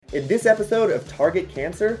In this episode of Target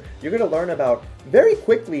Cancer, you're going to learn about very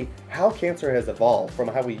quickly how cancer has evolved from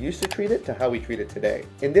how we used to treat it to how we treat it today.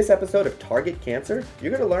 In this episode of Target Cancer,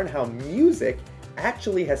 you're going to learn how music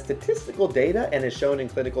actually has statistical data and is shown in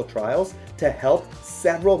clinical trials to help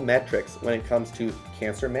several metrics when it comes to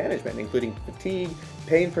cancer management, including fatigue,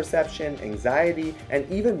 pain perception, anxiety, and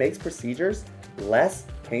even makes procedures less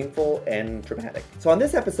painful and traumatic. So on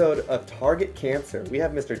this episode of Target Cancer, we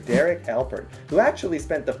have Mr. Derek Alpert, who actually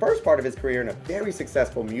spent the first part of his career in a very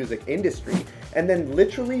successful music industry, and then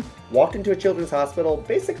literally walked into a children's hospital,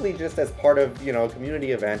 basically just as part of, a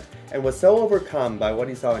community event, and was so overcome by what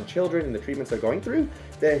he saw in children and the treatments they're going through,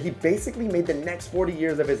 that he basically made the next 40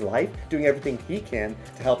 years of his life doing everything he can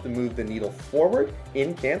to help to move the needle forward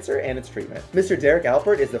in cancer and its treatment. Mr. Derek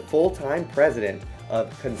Alpert is the full-time president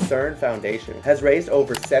of Concern Foundation, has raised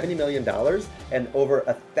over $70 million and over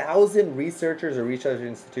 1,000 researchers or research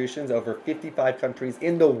institutions over 55 countries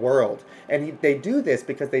in the world. And they do this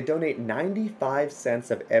because they donate 95 cents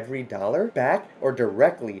of every dollar back or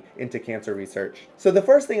directly into cancer research. So the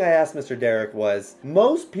first thing I asked Mr. Derek was,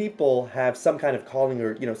 most people have some kind of calling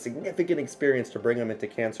or significant experience to bring them into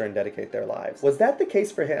cancer and dedicate their lives. Was that the case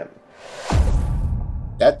for him?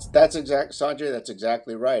 Sanjay, that's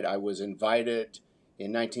exactly right. I was invited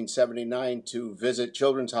in 1979 to visit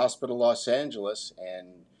Children's Hospital Los Angeles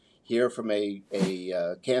and hear from a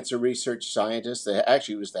cancer research scientist that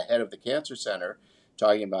actually was the head of the cancer center,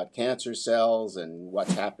 talking about cancer cells and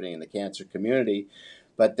what's happening in the cancer community.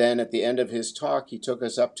 But then at the end of his talk, he took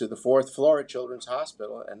us up to the 4th floor at Children's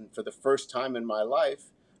Hospital, and for the first time in my life,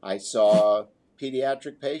 I saw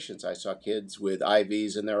pediatric patients. I saw kids with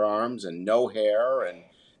IVs in their arms and no hair, and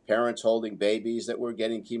parents holding babies that were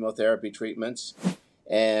getting chemotherapy treatments.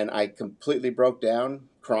 And I completely broke down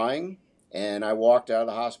crying, and I walked out of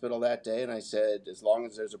the hospital that day and I said, as long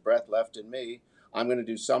as there's a breath left in me, I'm going to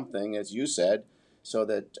do something, as you said, so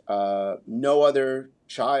that no other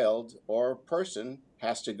child or person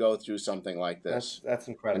has to go through something like this. That's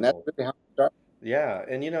incredible. And that's really how it started. Yeah,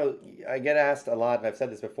 and I get asked a lot, and I've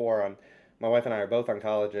said this before. My wife and I are both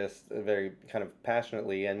oncologists, very kind of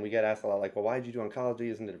passionately, and we get asked a lot, like, well, why did you do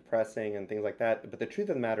oncology? Isn't it depressing and things like that? But the truth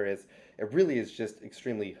of the matter is, it really is just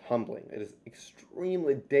extremely humbling. It is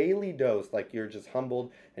extremely daily dose, like you're just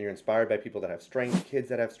humbled and you're inspired by people that have strength, kids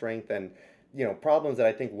that have strength, and problems that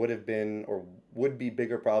I think would have been or would be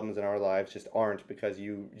bigger problems in our lives just aren't, because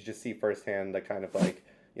you just see firsthand the kind of like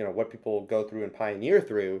what people go through and pioneer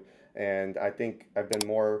through. And I think I've been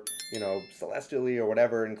more, celestially or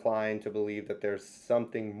whatever inclined to believe that there's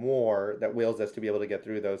something more that wills us to be able to get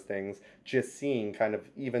through those things. Just seeing kind of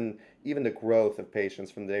even the growth of patients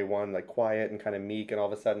from day one, like quiet and kind of meek, and all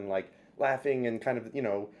of a sudden like laughing and kind of,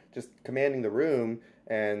 just commanding the room.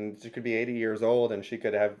 And she could be 80 years old and she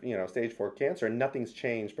could have, stage 4 cancer, and nothing's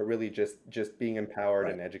changed, but really just being empowered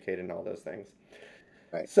and educated and all those things.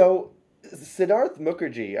 Right. So Siddharth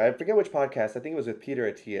Mukherjee, I forget which podcast, I think it was with Peter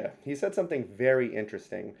Attia, he said something very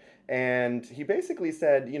interesting. And he basically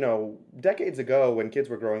said, decades ago when kids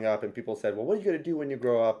were growing up and people said, well, what are you going to do when you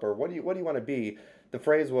grow up? Or what do you want to be? The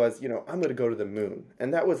phrase was, I'm going to go to the moon.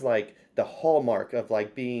 And that was like the hallmark of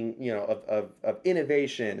like being, of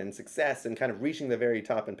innovation and success and kind of reaching the very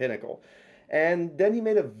top and pinnacle. And then he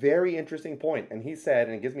made a very interesting point. And he said,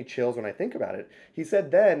 and it gives me chills when I think about it, he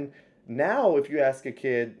said then, now, if you ask a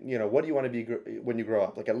kid, what do you want to be when you grow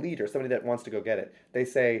up? Like a leader, somebody that wants to go get it. They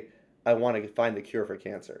say, I want to find the cure for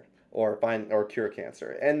cancer or cure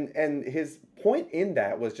cancer. And his point in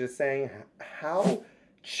that was just saying how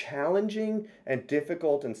challenging and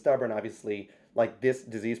difficult and stubborn, obviously, like this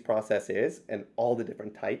disease process is, and all the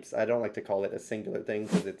different types. I don't like to call it a singular thing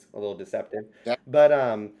because it's a little deceptive. Yeah.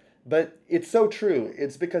 But it's so true.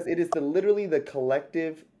 It's because it is literally the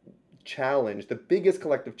collective challenge, the biggest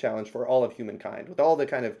collective challenge for all of humankind, with all the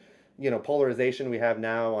kind of polarization we have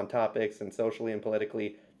now on topics and socially and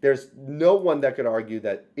politically. There's no one that could argue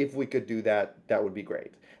that if we could do that, that would be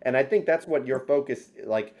great. And I think that's what your focus,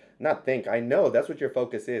 I know that's what your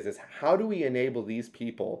focus is how do we enable these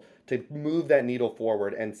people to move that needle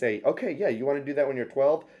forward and say, okay, yeah, you want to do that when you're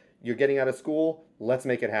 12, you're getting out of school, let's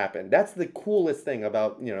make it happen. That's the coolest thing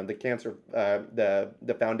about the cancer,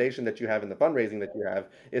 the foundation that you have and the fundraising that you have,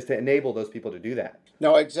 is to enable those people to do that.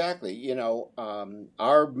 No, exactly.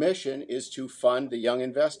 Our mission is to fund the young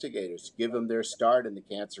investigators, give them their start in the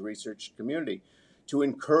cancer research community, to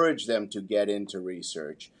encourage them to get into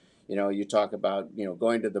research. You talk about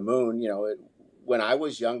going to the moon. When I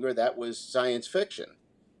was younger, that was science fiction.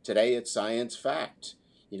 Today, it's science fact.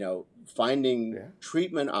 Finding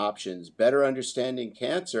treatment options, better understanding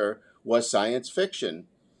cancer was science fiction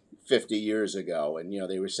 50 years ago, and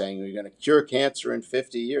they were saying we're going to cure cancer in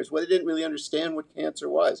 50 years. Well, they didn't really understand what cancer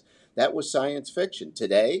was. That was science fiction.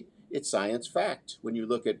 Today, it's science fact. When you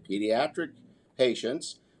look at pediatric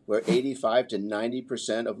patients, where 85 to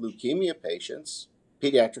 90% of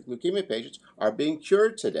pediatric leukemia patients, are being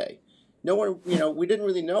cured today. No one, we didn't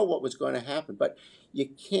really know what was going to happen, but you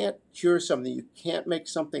can't cure something, you can't make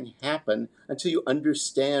something happen until you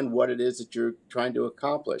understand what it is that you're trying to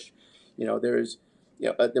accomplish.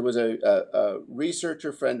 There was a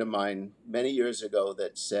researcher friend of mine many years ago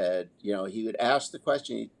that said, he would ask the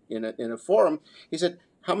question in a forum. He said,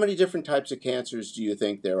 "How many different types of cancers do you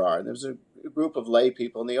think there are?" And there was a group of lay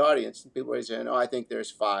people in the audience, and people were saying, "Oh, I think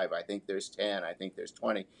there's 5, I think there's 10, I think there's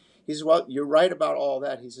 20." He said, "Well, you're right about all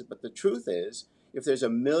that." He said, "But the truth is, if there's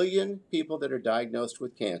 1 million people that are diagnosed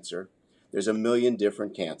with cancer, there's 1 million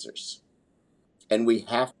different cancers. And we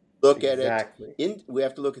have to look at it, Exactly. we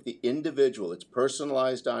have to look at the individual. It's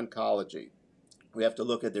personalized oncology. We have to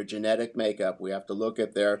look at their genetic makeup. We have to look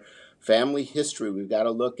at their family history. We've got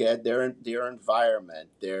to look at their environment,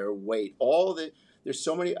 their weight, there's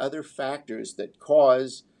so many other factors that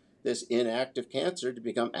cause this inactive cancer to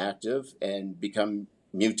become active and become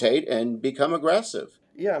mutate and become aggressive."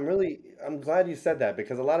 Yeah, I'm glad you said that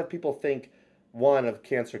because a lot of people think one of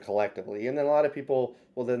cancer collectively, and then a lot of people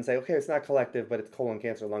will then say, okay, it's not collective, but it's colon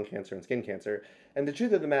cancer, lung cancer, and skin cancer. And the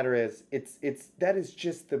truth of the matter is, it's that is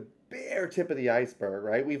just the bare tip of the iceberg,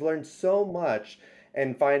 right? We've learned so much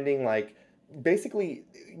and finding like basically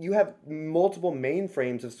you have multiple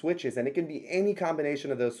mainframes of switches, and it can be any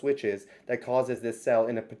combination of those switches that causes this cell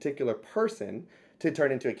in a particular person to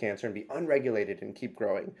turn into a cancer and be unregulated and keep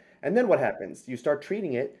growing. And then what happens? You start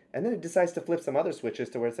treating it, and then it decides to flip some other switches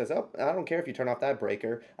to where it says, oh, I don't care if you turn off that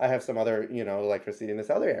breaker. I have some other, electricity in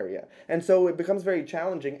this other area. And so it becomes very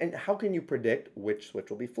challenging. And how can you predict which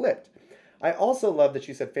switch will be flipped? I also love that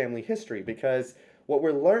you said family history because what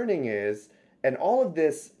we're learning is, and all of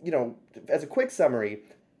this, as a quick summary,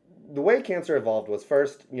 the way cancer evolved was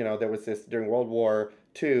first, there was this during World War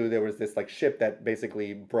II, there was this like ship that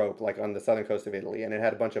basically broke like on the southern coast of Italy, and it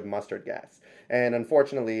had a bunch of mustard gas. And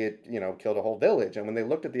unfortunately, it killed a whole village. And when they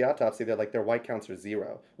looked at the autopsy, they're like their white counts are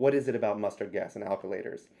 0. What is it about mustard gas and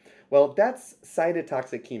alkylators? Well, that's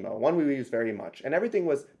cytotoxic chemo, one we use very much. And everything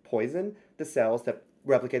was poison the cells that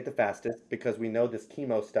replicate the fastest because we know this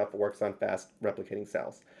chemo stuff works on fast replicating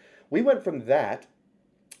cells. We went from that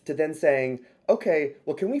to then saying, okay,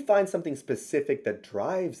 well, can we find something specific that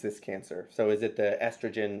drives this cancer? So is it the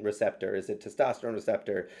estrogen receptor? Is it testosterone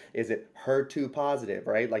receptor? Is it HER2 positive,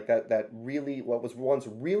 right? Like that really, what was once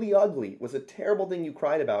really ugly was a terrible thing you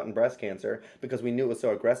cried about in breast cancer because we knew it was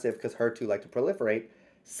so aggressive because HER2 liked to proliferate,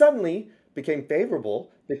 suddenly became favorable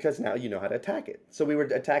because now you know how to attack it. So we were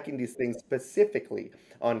attacking these things specifically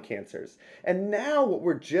on cancers. And now what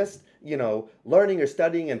we're just, learning or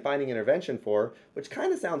studying and finding intervention for, which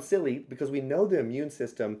kind of sounds silly because we know the immune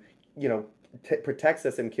system, protects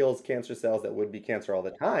us and kills cancer cells that would be cancer all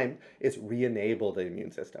the time, is re-enable the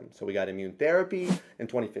immune system. So we got immune therapy in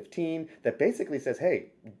 2015 that basically says, hey,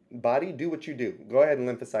 body, do what you do. Go ahead and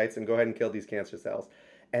lymphocytes and go ahead and kill these cancer cells.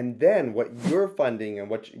 And then what you're funding and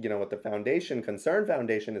what the foundation, Concern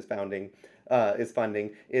Foundation is funding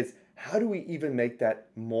is how do we even make that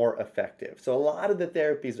more effective? So a lot of the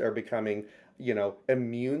therapies are becoming,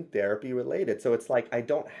 immune therapy related. So it's like I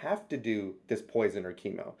don't have to do this poison or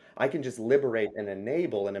chemo. I can just liberate and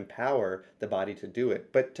enable and empower the body to do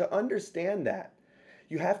it. But to understand that,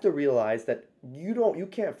 you have to realize that you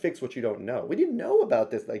can't fix what you don't know. We didn't know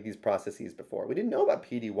about this like these processes before. We didn't know about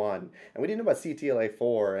PD-1 and we didn't know about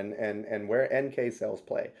CTLA4 and where NK cells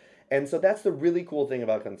play. And so that's the really cool thing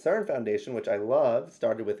about Concern Foundation, which I love,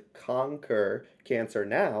 started with Conquer Cancer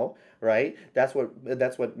Now, right? That's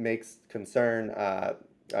what makes Concern the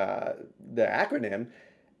acronym,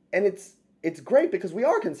 and it's great because we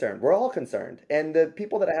are concerned. We're all concerned. And the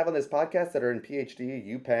people that I have on this podcast that are in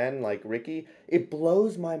PhD, UPenn, like Ricky, it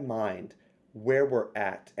blows my mind where we're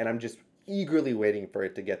at. And I'm just eagerly waiting for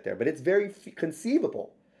it to get there. But it's very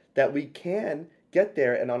conceivable that we can get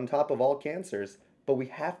there and on top of all cancers, but we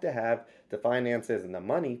have to have the finances and the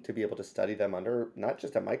money to be able to study them under not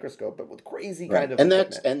just a microscope, but with crazy Right. kind of And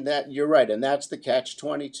equipment. you're right. And that's the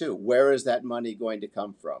catch-22. Where is that money going to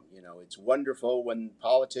come from? It's wonderful when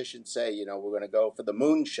politicians say, we're going to go for the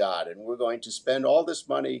moonshot and we're going to spend all this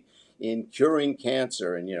money in curing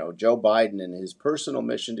cancer. And, Joe Biden and his personal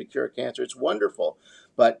mission to cure cancer, it's wonderful.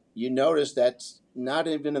 But you notice that's not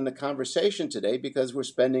even in the conversation today because we're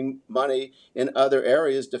spending money in other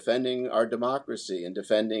areas defending our democracy and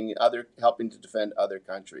helping to defend other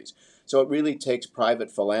countries. So it really takes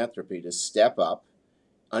private philanthropy to step up,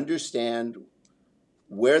 understand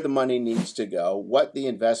where the money needs to go, what the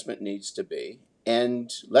investment needs to be,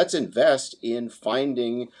 and let's invest in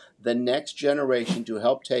finding the next generation to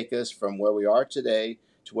help take us from where we are today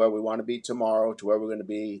to where we want to be tomorrow, to where we're going to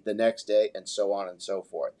be the next day, and so on and so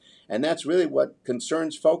forth. And that's really what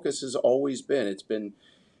Concern's focus has always been. It's been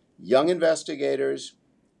young investigators,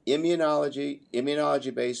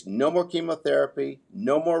 immunology based, no more chemotherapy,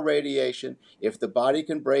 no more radiation. If the body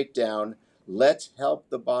can break down, let's help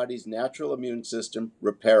the body's natural immune system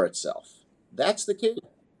repair itself. That's the key.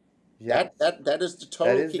 Yes, That is the that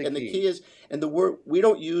total is key. the And the key. key is, and the word, we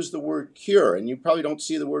don't use the word cure, and you probably don't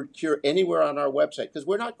see the word cure anywhere on our website because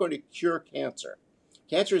we're not going to cure cancer.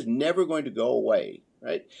 Cancer is never going to go away,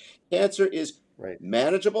 right? Cancer is Right.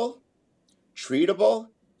 manageable, treatable,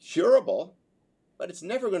 curable, but it's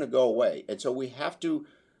never going to go away. And so we have to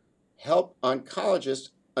help oncologists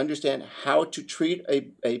understand how to treat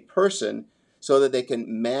a person so that they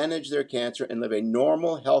can manage their cancer and live a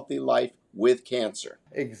normal, healthy life with cancer.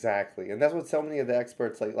 Exactly. And that's what so many of the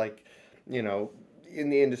experts you know, in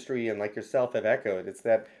the industry and like yourself have echoed. It's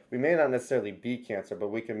that we may not necessarily be cancer, but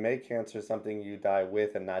we can make cancer something you die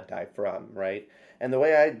with and not die from, right? And the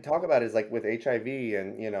way I talk about it is like with HIV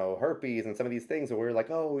and, herpes and some of these things that we're like,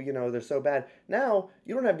 oh, they're so bad. Now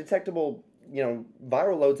you don't have detectable,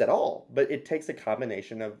 viral loads at all, but it takes a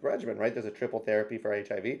combination of regimen, right? There's a triple therapy for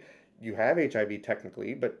HIV. You have HIV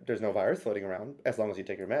technically, but there's no virus floating around as long as you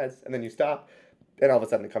take your meds, and then you stop, and all of a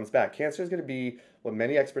sudden it comes back. Cancer is going to be what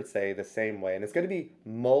many experts say the same way, and it's going to be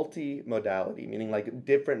multi-modality, meaning like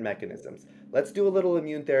different mechanisms. Let's do a little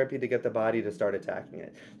immune therapy to get the body to start attacking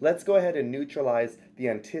it. Let's go ahead and neutralize the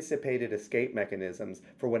anticipated escape mechanisms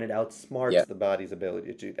for when it outsmarts Yeah. the body's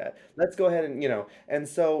ability to do that. Let's go ahead and and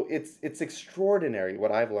so it's extraordinary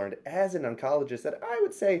what I've learned as an oncologist that I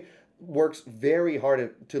would say works very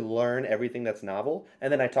hard to learn everything that's novel.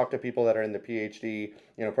 And then I talk to people that are in the PhD,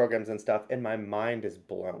 programs and stuff, and my mind is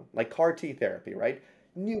blown. Like CAR T therapy, right?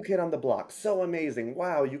 New kid on the block, so amazing.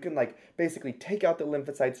 Wow, you can like basically take out the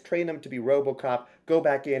lymphocytes, train them to be RoboCop, go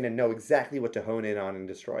back in and know exactly what to hone in on and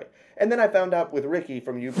destroy. And then I found out with Ricky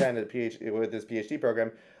from UPenn at PhD, with his PhD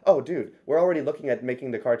program, oh dude, we're already looking at making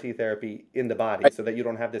the CAR T therapy in the body Right. so that you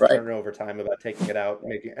don't have this Right. turnover time about taking it out,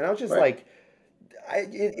 making. And I was just Right. like,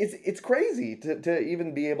 it's crazy to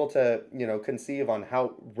even be able to conceive on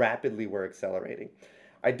how rapidly we're accelerating.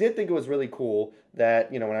 I did think it was really cool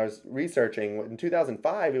that when I was researching in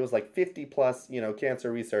 2005 it was like 50 plus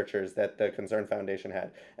cancer researchers that the Concern Foundation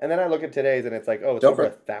had, and then I look at today's and it's like, oh, it's over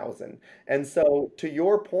Dover. 1,000. And so to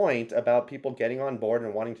your point about people getting on board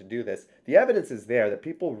and wanting to do this, the evidence is there that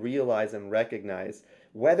people realize and recognize,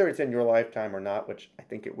 whether it's in your lifetime or not, which I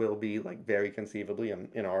think it will be, like very conceivably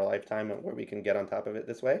in our lifetime where we can get on top of it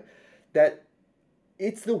this way, that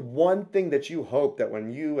it's the one thing that you hope that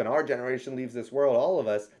when you and our generation leaves this world, all of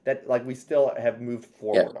us, that like we still have moved Yeah.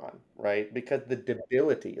 forward on, right? Because the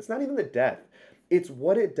debility, it's not even the death. It's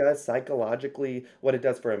what it does psychologically, what it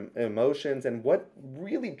does for emotions, and what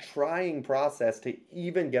really trying process to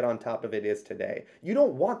even get on top of it is today. You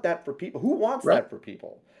don't want that for people. Who wants Right. that for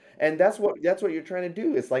people? And that's what you're trying to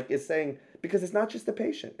do. It's saying, because it's not just the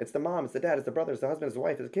patient, it's the mom, it's the dad, it's the brother, it's the husband, it's the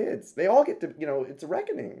wife, it's the kids. They all get to, it's a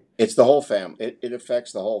reckoning. It's the whole family. It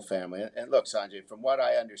affects the whole family. And look, Sanjay, from what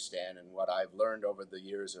I understand and what I've learned over the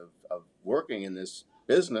years of working in this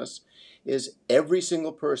business, is every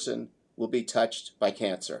single person will be touched by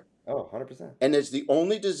cancer. Oh, 100%. And it's the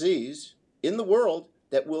only disease in the world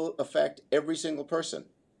that will affect every single person,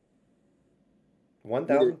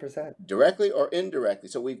 either 1,000%. directly or indirectly.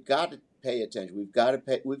 So we've got to pay attention. We've got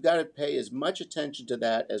to pay as much attention to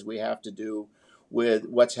that as we have to do with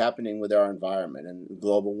what's happening with our environment and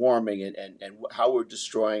global warming, and how we're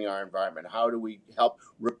destroying our environment. How do we help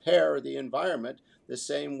repair the environment the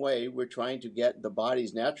same way we're trying to get the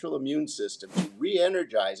body's natural immune system to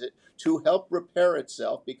re-energize it to help repair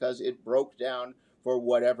itself because it broke down for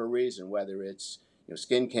whatever reason, whether it's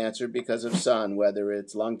skin cancer because of sun, whether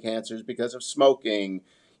it's lung cancers because of smoking.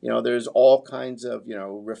 There's all kinds of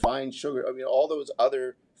refined sugar. I mean, all those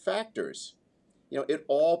other factors. It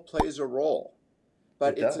all plays a role,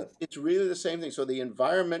 but It it's does. it's really the same thing. So the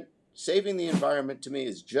environment, saving the environment to me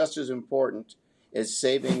is just as important as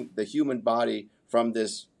saving the human body from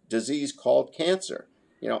this disease called cancer.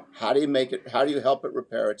 How do you make it? How do you help it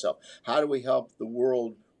repair itself? How do we help the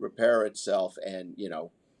world repair itself? And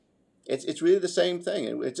it's really the same thing.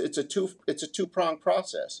 And it's a two-pronged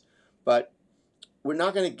process, but we're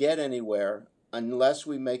not going to get anywhere unless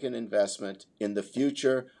we make an investment in the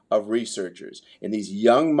future of researchers, in these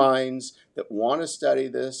young minds that want to study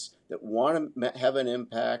this, that want to have an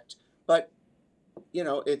impact. But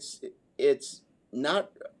it's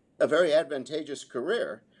not a very advantageous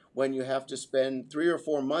career when you have to spend 3 or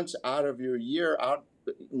 4 months out of your year out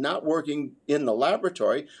not working in the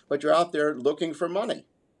laboratory, but you're out there looking for money.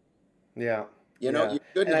 Yeah. You know, Yeah. you And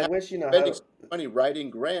shouldn't I have wish, spending so much money writing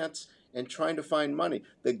grants and trying to find money.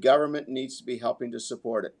 The government needs to be helping to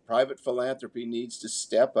support it. Private philanthropy needs to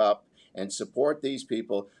step up and support these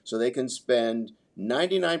people so they can spend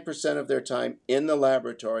 99% of their time in the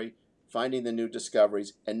laboratory finding the new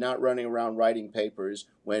discoveries and not running around writing papers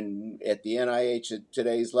when at the NIH at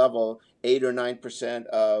today's level, 8 or 9%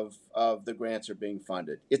 of the grants are being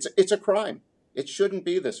funded. It's a crime. It shouldn't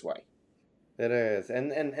be this way. it is.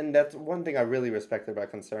 And that's one thing I really respected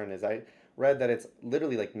about Concern is I read that it's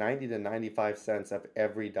literally like 90 to 95 cents of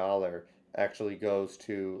every dollar actually goes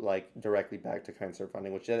to like directly back to cancer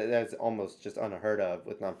funding, which that's almost just unheard of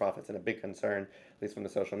with nonprofits and a big concern, at least from the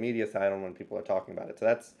social media side and when people are talking about it. So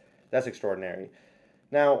that's extraordinary.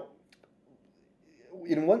 Now,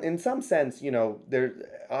 in some sense, there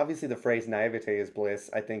obviously the phrase naivete is bliss,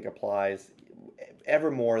 I think applies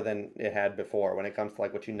ever more than it had before when it comes to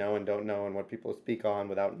like what you know and don't know and what people speak on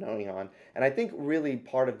without knowing on. And I think really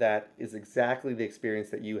part of that is exactly the experience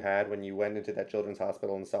that you had when you went into that children's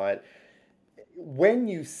hospital and saw it. When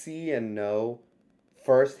you see and know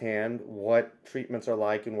firsthand what treatments are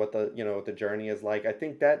like and what what the journey is like, I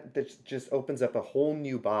think that just opens up a whole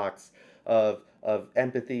new box of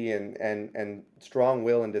empathy and strong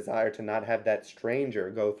will and desire to not have that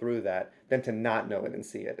stranger go through that than to not know it and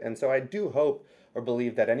see it. And so I do hope or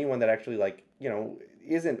believe that anyone that actually like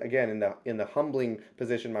isn't again in the humbling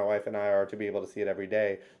position my wife and I are to be able to see it every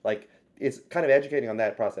day, like it's kind of educating on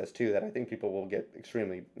that process too, that I think people will get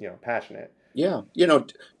extremely passionate. Yeah,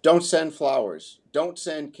 don't send flowers. Don't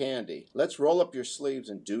send candy. Let's roll up your sleeves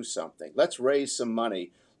and do something. Let's raise some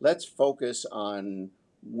money. Let's focus on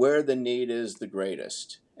where the need is the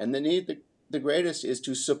greatest. And the greatest is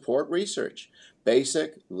to support research,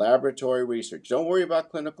 basic laboratory research. Don't worry about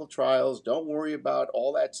clinical trials. Don't worry about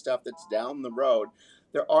all that stuff that's down the road.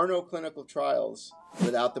 There are no clinical trials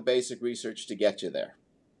without the basic research to get you there.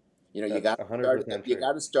 You That's got to start at 100% you true.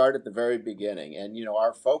 got to start at the very beginning. And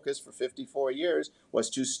our focus for 54 years was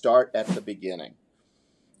to start at the beginning.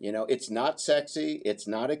 It's not sexy, it's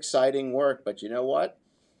not exciting work, but you know what?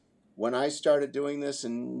 When I started doing this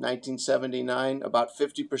in 1979, about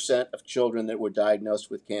 50% of children that were diagnosed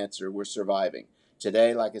with cancer were surviving.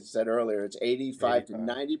 Today, like I said earlier, it's 85 to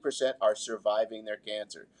 85. 90% are surviving their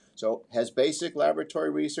cancer. So, has basic laboratory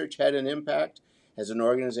research had an impact? Has an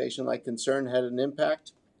organization like Concern had an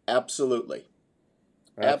impact? Absolutely.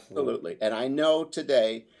 Absolutely. Absolutely. And I know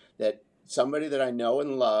today that somebody that I know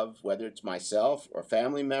and love, whether it's myself or a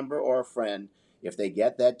family member or a friend, if they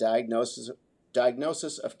get that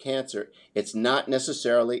diagnosis of cancer, it's not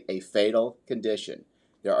necessarily a fatal condition.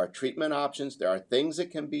 There are treatment options, there are things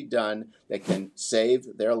that can be done that can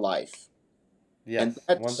save their life. And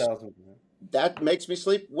Yes, 1000%. that makes me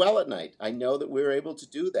sleep well at night. I know that we're able to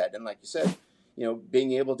do that. And like you said,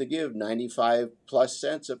 being able to give 95 plus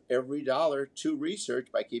cents of every dollar to research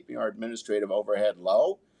by keeping our administrative overhead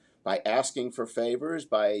low, by asking for favors,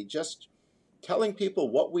 by just telling people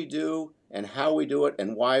what we do and how we do it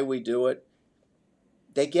and why we do it.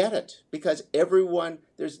 They get it because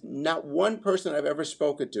there's not one person I've ever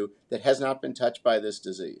spoken to that has not been touched by this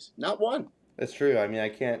disease. Not one. It's true. I mean, I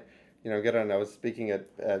can't, get on. I was speaking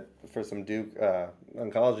for some Duke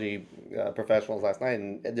oncology professionals last night,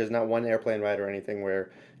 and there's not one airplane ride or anything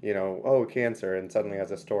where, oh, cancer, and suddenly has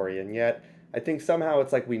a story. And yet, I think somehow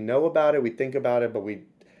it's like we know about it, we think about it, but we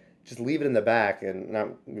just leave it in the back, and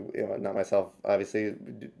not myself, obviously,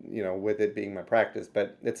 with it being my practice,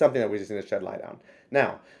 but it's something that we just need to shed light on.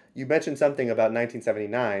 Now, you mentioned something about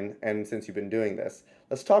 1979, and since you've been doing this,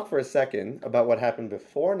 let's talk for a second about what happened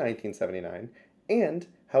before 1979 and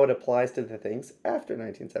how it applies to the things after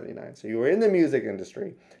 1979. So you were in the music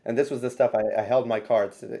industry, and this was the stuff I held my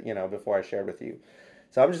cards to, before I shared with you.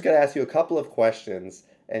 So I'm just going to ask you a couple of questions,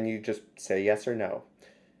 and you just say yes or no.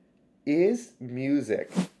 Is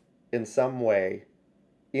music in some way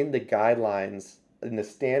in the guidelines, in the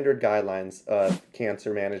standard guidelines of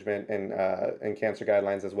cancer management and cancer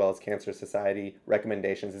guidelines as well as Cancer Society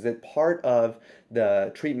recommendations? Is it part of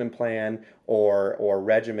the treatment plan or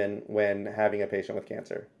regimen when having a patient with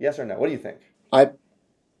cancer? Yes or no? What do you think? I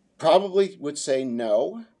probably would say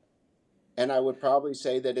no, and I would probably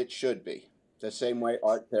say that it should be the same way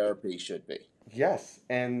art therapy should be. Yes,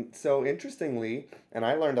 and so interestingly, and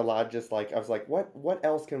I learned a lot. Just like I was like, what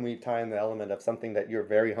else can we tie in the element of something that you're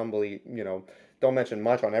very humbly, don't mention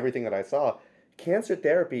much on everything that I saw. Cancer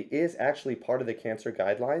therapy is actually part of the cancer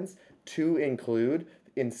guidelines to include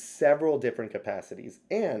in several different capacities,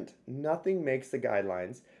 and nothing makes the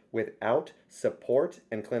guidelines without support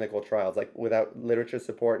and clinical trials, like without literature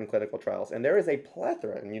support and clinical trials. And there is a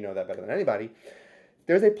plethora, and you know that better than anybody,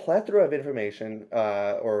 there's a plethora of information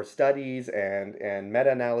or studies and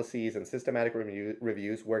meta-analyses and systematic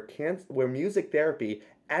reviews where music therapy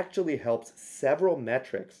actually helps several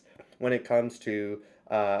metrics when it comes to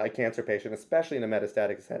a cancer patient, especially in a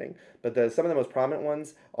metastatic setting. But some of the most prominent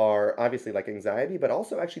ones are obviously like anxiety, but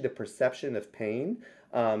also actually the perception of pain.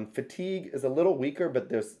 Fatigue is a little weaker, but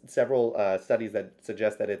there's several studies that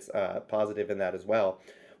suggest that it's positive in that as well.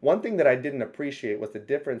 One thing that I didn't appreciate was the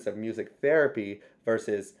difference of music therapy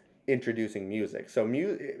versus introducing music. So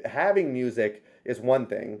having music is one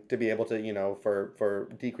thing to be able to, for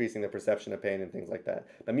decreasing the perception of pain and things like that.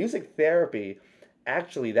 But music therapy,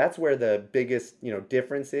 actually, that's where the biggest,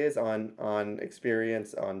 difference is on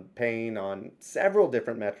experience, on pain, on several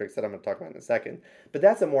different metrics that I'm going to talk about in a second. But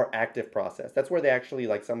that's a more active process. That's where they actually,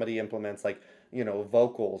 like, somebody implements, like,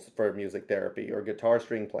 vocals for music therapy or guitar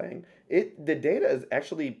string playing. The data is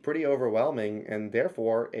actually pretty overwhelming and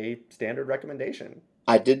therefore a standard recommendation.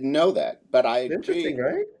 I didn't know that, but I agree Interesting,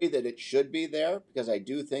 right? that it should be there because I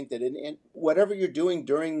do think that in whatever you're doing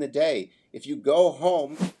during the day, if you go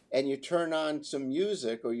home and you turn on some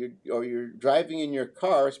music, or you're driving in your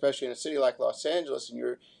car, especially in a city like Los Angeles, and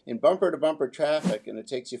you're in bumper to bumper traffic, and it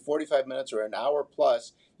takes you 45 minutes or an hour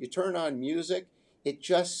plus, you turn on music. It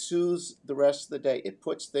just soothes the rest of the day. It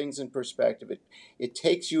puts things in perspective. It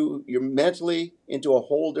takes you're mentally into a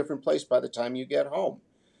whole different place by the time you get home.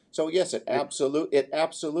 So yes, it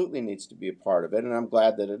absolutely needs to be a part of it, and I'm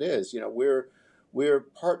glad that it is. We're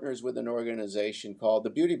partners with an organization called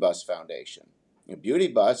the Beauty Bus Foundation. Beauty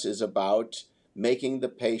Bus is about making the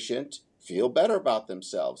patient feel better about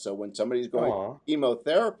themselves. So when somebody's going Aw. through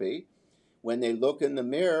chemotherapy, when they look in the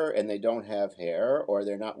mirror and they don't have hair, or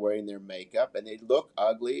they're not wearing their makeup and they look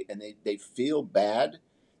ugly and they feel bad,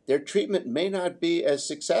 their treatment may not be as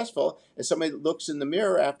successful as somebody that looks in the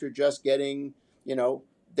mirror after just getting,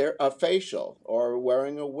 their a facial or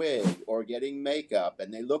wearing a wig or getting makeup,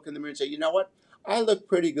 and they look in the mirror and say, you know what, I look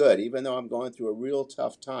pretty good even though I'm going through a real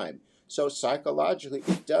tough time. So psychologically,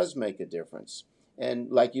 it does make a difference.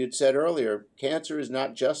 And like you'd said earlier, cancer is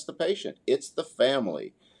not just the patient, it's the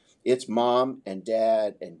family. It's mom and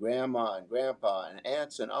dad and grandma and grandpa and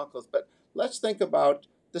aunts and uncles. But let's think about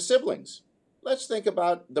the siblings. Let's think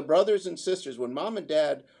about the brothers and sisters. When mom and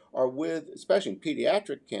dad are with, especially in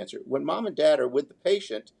pediatric cancer, when mom and dad are with the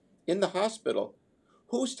patient in the hospital,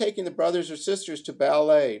 who's taking the brothers or sisters to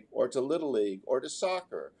ballet or to Little League or to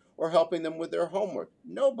soccer or helping them with their homework?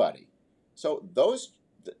 Nobody. So those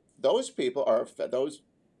people those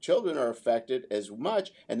children are affected as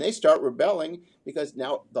much, and they start rebelling because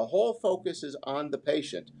now the whole focus is on the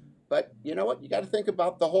patient. But you know what? You got to think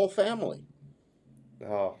about the whole family.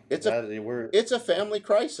 Oh, It's a that we're it's a family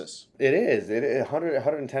crisis. it is. It is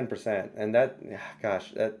 110%. And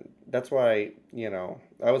gosh, that's why,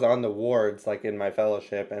 I was on the wards like in my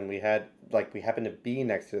fellowship, and we happened to be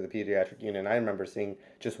next to the pediatric unit. And I remember seeing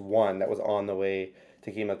just one that was on the way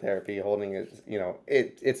to chemotherapy holding it,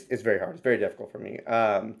 it's very hard. It's very difficult for me.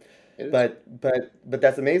 It is. But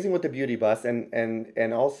that's amazing with the beauty bus,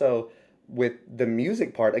 and also with the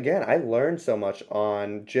music part. Again, I learned so much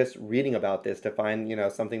on just reading about this to find,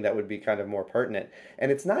 something that would be kind of more pertinent.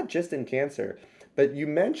 And it's not just in cancer, but you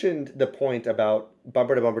mentioned the point about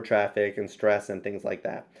bumper to bumper traffic and stress and things like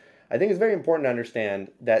that. I think it's very important to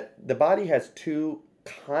understand that the body has two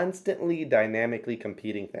constantly dynamically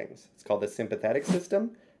competing things. It's called the sympathetic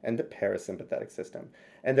system and the parasympathetic system.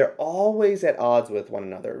 And they're always at odds with one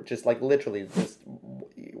another, just like literally, just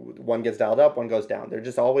one gets dialed up, one goes down. They're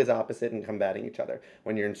just always opposite and combating each other.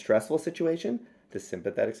 When you're in a stressful situation, the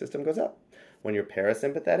sympathetic system goes up. When you're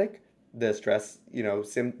parasympathetic, the stress,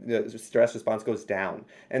 the stress response goes down.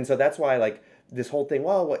 And so that's why, like, this whole thing,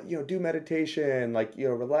 well, do meditation, like,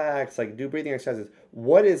 relax, like, do breathing exercises.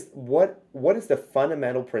 What is the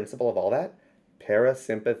fundamental principle of all that?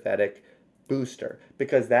 Parasympathetic booster,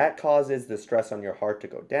 because that causes the stress on your heart to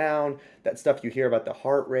go down. That stuff you hear about the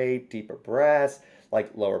heart rate, deeper breaths,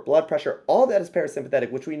 like lower blood pressure, all that is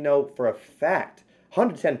parasympathetic, which we know for a fact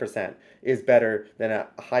 110% is better than a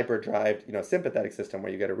hyperdrive, sympathetic system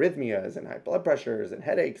where you get arrhythmias and high blood pressures and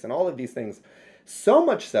headaches and all of these things. So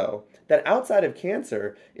much so that outside of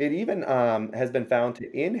cancer, it even has been found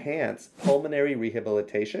to enhance pulmonary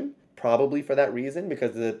rehabilitation, probably for that reason,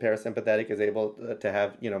 because the parasympathetic is able to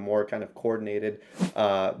have, more kind of coordinated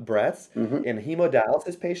breaths. Mm-hmm. In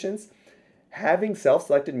hemodialysis patients, having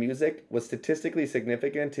self-selected music was statistically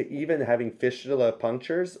significant to even having fistula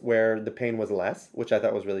punctures where the pain was less, which I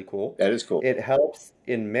thought was really cool. That is cool. It helps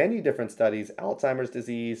in many different studies, Alzheimer's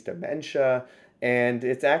disease, dementia, And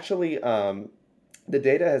it's actually the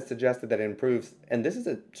data has suggested that it improves, and this is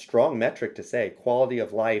a strong metric to say, quality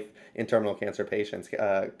of life in terminal cancer patients.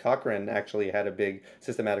 Cochrane actually had a big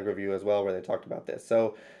systematic review as well where they talked about this.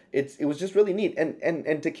 So it was just really neat.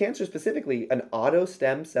 And to cancer specifically, an auto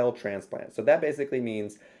stem cell transplant. So that basically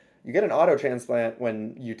means you get an auto transplant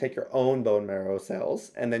when you take your own bone marrow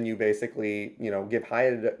cells and then you basically, give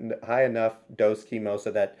high enough dose chemo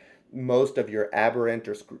so that most of your aberrant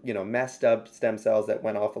or messed up stem cells that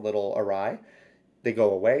went off a little awry, they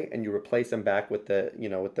go away and you replace them back with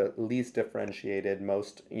the least differentiated,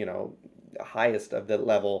 most, highest of the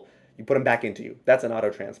level. You put them back into you. That's an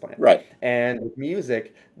auto transplant. Right. And with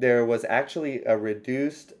music, there was actually a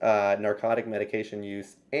reduced narcotic medication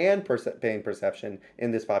use and pain perception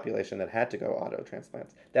in this population that had to go auto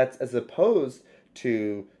transplants. That's as opposed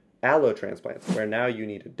to allo transplants, where now you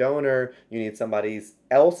need a donor, you need somebody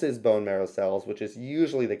else's bone marrow cells, which is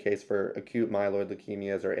usually the case for acute myeloid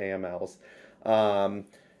leukemias or AMLs. Um,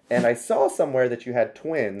 and I saw somewhere that you had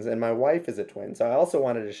twins, and my wife is a twin, so I also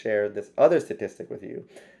wanted to share this other statistic with you.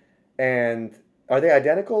 And are they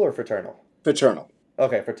identical or fraternal? Fraternal.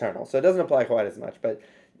 Okay, fraternal. So it doesn't apply quite as much, but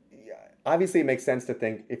obviously it makes sense to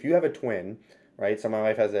think if you have a twin, right? So my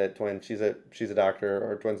wife has a twin. She's a doctor,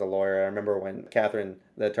 or twin's a lawyer. I remember when Catherine,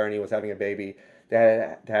 the attorney, was having a baby,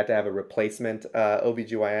 they had to have a replacement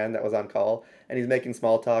OBGYN that was on call, and he's making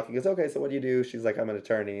small talk. He goes, "Okay, so what do you do?" She's like, "I'm an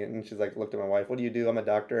attorney," and she's like, looked at my wife, "What do you do?" "I'm a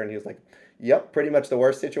doctor," and he was like, "Yep, pretty much the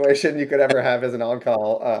worst situation you could ever have as an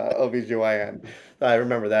on-call OBGYN." So I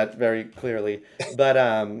remember that very clearly, but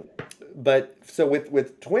so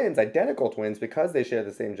with twins, identical twins, because they share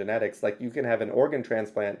the same genetics, like you can have an organ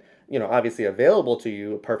transplant, obviously available to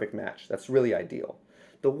you, a perfect match. That's really ideal.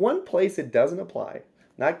 The one place it doesn't apply,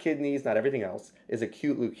 not kidneys, not everything else, is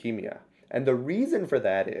acute leukemia. And the reason for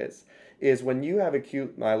that is when you have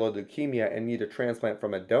acute myeloid leukemia and need a transplant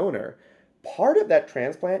from a donor, part of that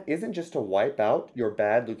transplant isn't just to wipe out your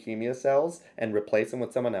bad leukemia cells and replace them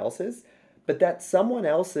with someone else's, but that someone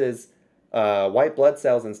else's white blood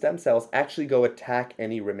cells and stem cells actually go attack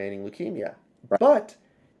any remaining leukemia. Right. But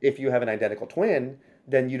if you have an identical twin,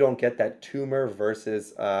 then you don't get that tumor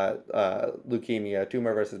versus leukemia,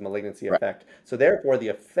 tumor versus malignancy Right. effect. So therefore, the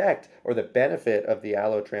effect or the benefit of the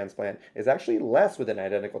allo transplant is actually less with an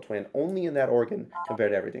identical twin, only in that organ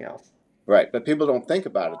compared to everything else. Right. But people don't think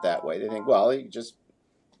about it that way. They think, well, you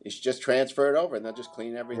should just transfer it over and they'll just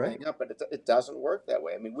clean Right. everything up. But it doesn't work that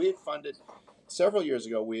way. I mean, we had funded several years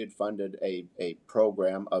ago. We had funded a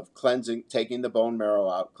program of cleansing, taking the bone marrow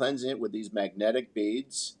out, cleansing it with these magnetic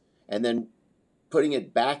beads, and then putting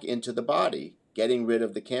it back into the body, getting rid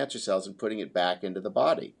of the cancer cells and putting it back into the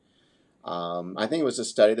body. I think it was a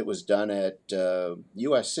study that was done at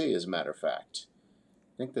USC, as a matter of fact.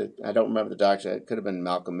 I think that I don't remember the doctor. It could have been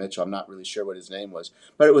Malcolm Mitchell. I'm not really sure what his name was,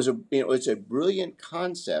 but it was it's a brilliant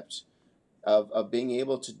concept of being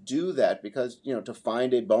able to do that, because to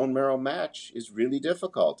find a bone marrow match is really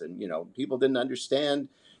difficult, and people didn't understand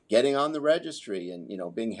getting on the registry and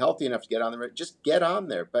being healthy enough to get on the just get on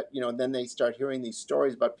there. But then they start hearing these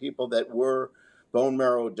stories about people that were bone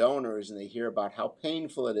marrow donors, and they hear about how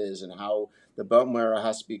painful it is and how the bone marrow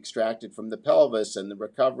has to be extracted from the pelvis and the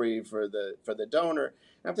recovery for the donor.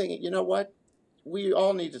 And I'm thinking, you know what, we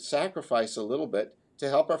all need to sacrifice a little bit to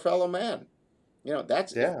help our fellow man.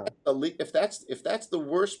 That's if Yeah. that's if that's the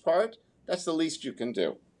worst part, that's the least you can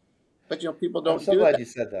do. But people I'm don't so do glad that. you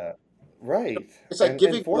said that. Right. It's like And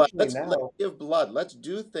giving blood. fortunately Let's now, give blood. Let's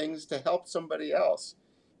do things to help somebody else.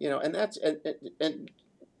 And that's and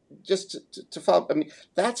just to follow. I mean,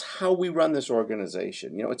 that's how we run this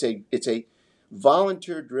organization. It's a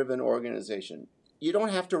volunteer driven organization. You don't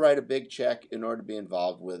have to write a big check in order to be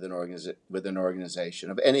involved with an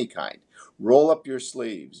organization of any kind. Roll up your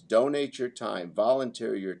sleeves, donate your time,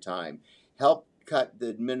 volunteer your time, help cut the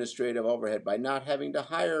administrative overhead by not having to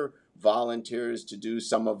hire volunteers to do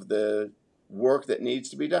some of the work that needs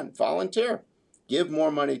to be done. Volunteer. Give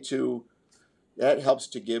more money to That helps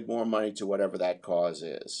to give more money to whatever that cause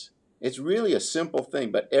is. It's really a simple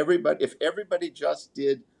thing, but if everybody just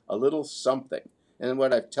did a little something, and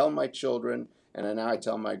what I tell my children, and now I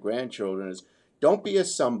tell my grandchildren is, don't be a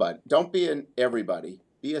somebody, don't be an everybody,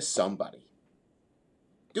 be a somebody.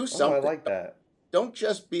 Do oh, I something. like that. Don't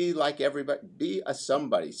just be like everybody. Be a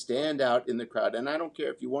somebody. Stand out in the crowd. And I don't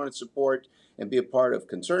care if you want to support and be a part of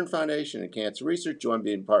Concern Foundation and cancer research. Do you want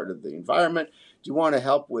to be part of the environment? Do you want to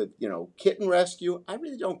help with, kitten rescue? I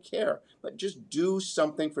really don't care. But just do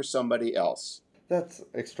something for somebody else. That's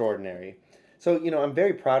extraordinary. So, I'm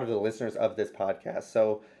very proud of the listeners of this podcast.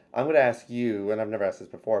 So, I'm going to ask you, and I've never asked this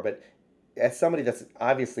before, but as somebody that's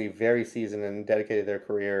obviously very seasoned and dedicated their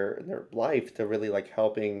career and their life to really like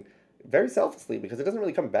helping very selflessly, because it doesn't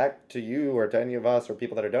really come back to you or to any of us or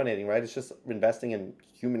people that are donating, right? It's just investing in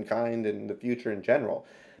humankind and the future in general.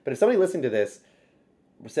 But if somebody listening to this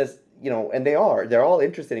says, and they're all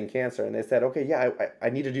interested in cancer, and they said, okay, yeah, I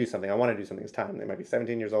need to do something. I want to do something. It's time. They might be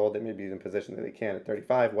 17 years old. They may be in a position that they can at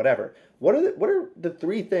 35, whatever. What are the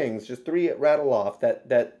three things, just three rattle off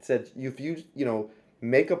that said, if you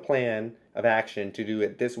make a plan of action to do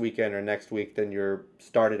it this weekend or next week, then you're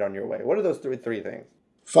started on your way. What are those three things?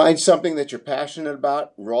 Find something that you're passionate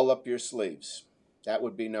about, roll up your sleeves. That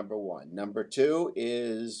would be number one. Number two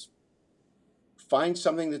is find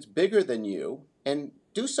something that's bigger than you and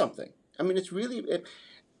do something. I mean, it's The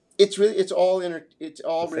all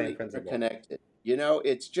same really principle. interconnected.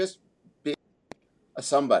 It's just being a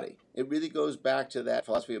somebody. It really goes back to that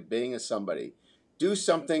philosophy of being a somebody. Do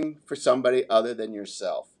something for somebody other than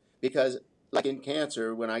yourself. Because, like in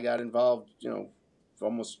cancer, when I got involved,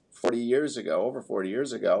 almost 40 years ago, over 40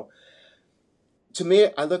 years ago, to me,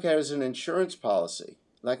 I look at it as an insurance policy.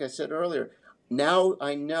 Like I said earlier, now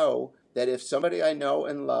I know that if somebody I know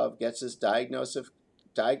and love gets this diagnosis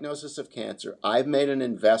of cancer, I've made an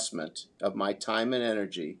investment of my time and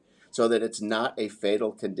energy so that it's not a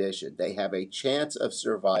fatal condition. They have a chance of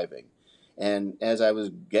surviving. And as I was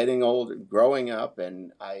getting older, growing up,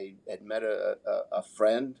 and I had met a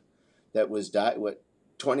friend that was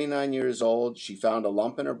 29 years old. She found a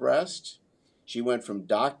lump in her breast. She went from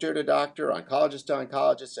doctor to doctor, oncologist to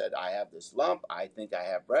oncologist, said, I have this lump. I think I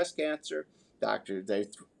have breast cancer. Doctor,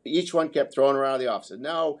 each one kept throwing her out of the office. Said,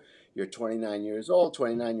 no, you're 29 years old.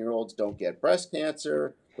 29-year-olds don't get breast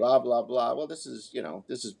cancer, blah, blah, blah. Well, this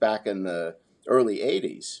is back in the early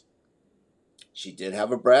 80s. She did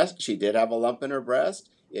have a lump in her breast.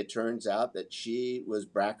 It turns out that she was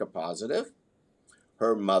BRCA positive.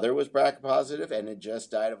 Her mother was BRCA positive and had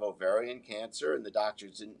just died of ovarian cancer, and the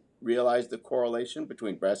doctors didn't realize the correlation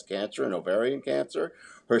between breast cancer and ovarian cancer.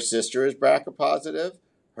 Her sister is BRCA positive.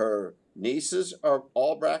 Her nieces are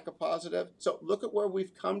all BRCA positive. So look at where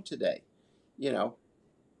we've come today. You know,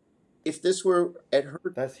 if this were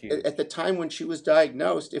That's at huge. the time when she was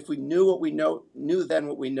diagnosed, if we knew then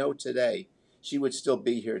what we know today, she would still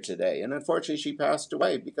be here today. And unfortunately, she passed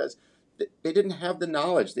away because they didn't have the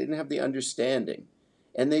knowledge, they didn't have the understanding,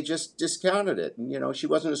 and they just discounted it. And she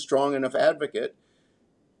wasn't a strong enough advocate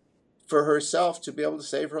for herself to be able to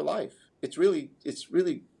save her life. It's really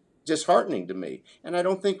disheartening to me, and I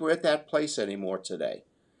don't think we're at that place anymore today.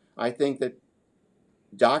 I think that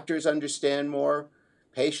doctors understand more,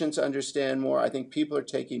 patients understand more. I think people are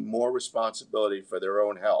taking more responsibility for their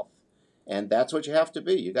own health. And that's what you have to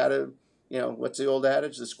be. You got to, what's the old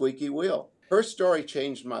adage? The squeaky wheel. Her story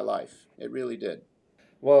changed my life. It really did.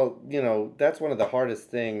 Well, that's one of the hardest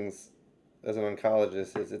things as an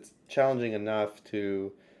oncologist is it's challenging enough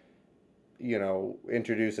to,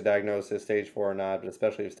 introduce a diagnosis, stage four or not, but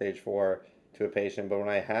especially if stage four to a patient. But when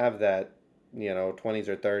I have that, 20s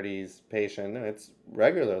or 30s patient, and it's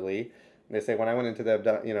regularly, they say when I went into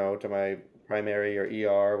to my primary or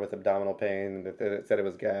ER with abdominal pain, that it said it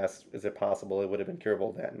was gas. Is it possible it would have been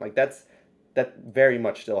curable then? Like that very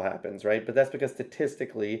much still happens, right? But that's because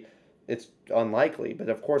statistically, it's unlikely. But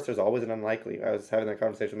of course, there's always an unlikely. I was having that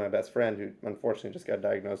conversation with my best friend who unfortunately just got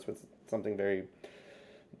diagnosed with something very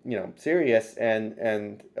serious,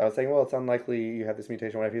 and I was saying, well, it's unlikely you have this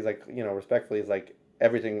mutation, whatever. He's like, respectfully, is like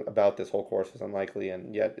everything about this whole course is unlikely,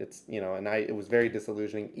 and yet it's, and it was very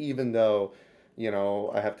disillusioning, even though,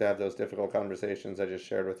 I have to have those difficult conversations I just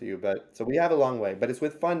shared with you. But so we have a long way, but it's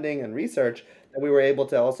with funding and research that we were able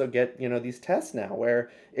to also get, these tests now where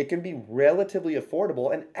it can be relatively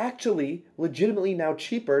affordable and actually legitimately now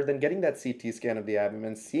cheaper than getting that CT scan of the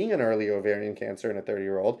abdomen, seeing an early ovarian cancer in a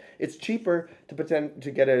 30-year-old. It's cheaper to pretend to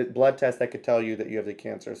get a blood test that could tell you that you have the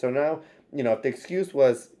cancer. So now, if the excuse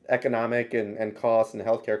was economic and cost and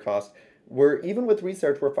healthcare costs, even with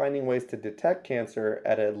research, we're finding ways to detect cancer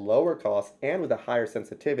at a lower cost and with a higher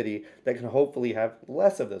sensitivity that can hopefully have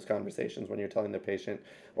less of those conversations when you're telling the patient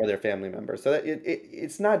or their family member. So that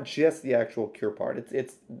it's not just the actual cure part.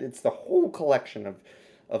 It's the whole collection of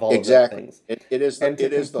all of those Exactly. things. It is And to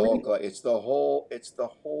the whole complete, it's the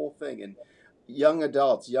whole thing. And young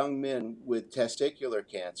adults, young men with testicular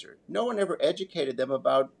cancer, no one ever educated them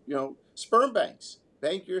about sperm banks.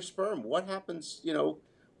 Bank your sperm. What happens?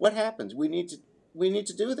 What happens? We need to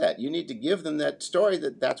do that. You need to give them that story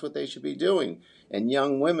that that's what they should be doing. And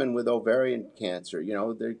young women with ovarian cancer,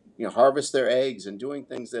 they harvest their eggs and doing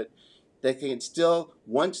things that they can still,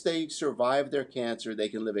 once they survive their cancer, they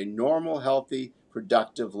can live a normal, healthy,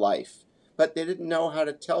 productive life. But they didn't know how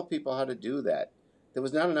to tell people how to do that. There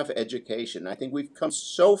was not enough education. I think we've come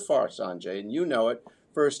so far, Sanjay, and you know it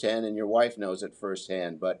firsthand, and your wife knows it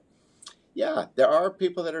firsthand. But yeah, there are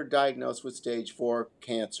people that are diagnosed with stage 4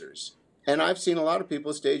 cancers. And I've seen a lot of people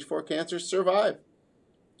with stage 4 cancers survive.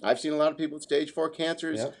 I've seen a lot of people with stage 4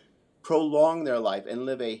 cancers Yep. prolong their life and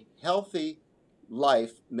live a healthy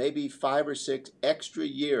life, maybe 5 or 6 extra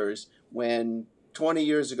years, when 20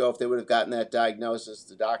 years ago, if they would have gotten that diagnosis,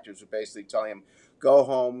 the doctors were basically telling them, go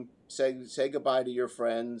home, say goodbye to your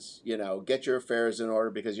friends, get your affairs in order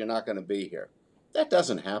because you're not going to be here. That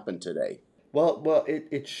doesn't happen today. Well,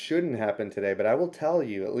 it shouldn't happen today, but I will tell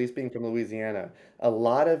you, at least being from Louisiana, a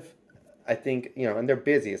lot of, I think, and they're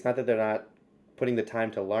busy. It's not that they're not putting the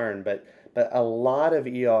time to learn, but a lot of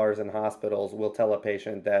ERs and hospitals will tell a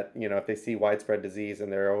patient that, if they see widespread disease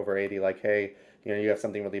and they're over 80, like, hey, you have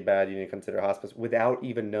something really bad, you need to consider hospice, without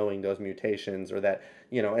even knowing those mutations or that,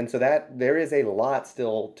 and so that there is a lot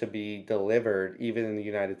still to be delivered, even in the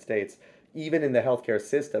United States, even in the healthcare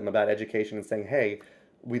system, about education and saying, hey,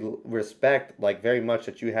 we respect like very much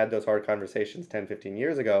that you had those hard conversations 10, 15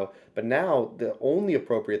 years ago, but now the only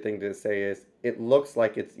appropriate thing to say is it looks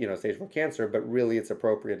like it's stage 4 cancer, but really it's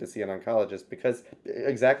appropriate to see an oncologist, because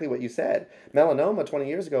exactly what you said, melanoma 20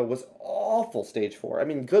 years ago was awful stage 4. I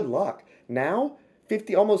mean, good luck. Now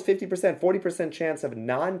 50, almost 50%, 40% chance of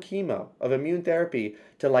non-chemo of immune therapy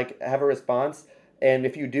to like have a response, and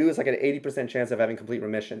if you do, it's like an 80% chance of having complete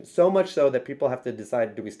remission. So much so that people have to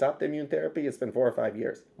decide, do we stop the immune therapy? It's been 4 or 5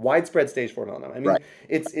 years. Widespread stage 4 melanoma. I mean, Right.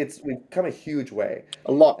 we've come a huge way.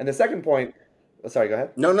 A lot. And the second point, sorry, go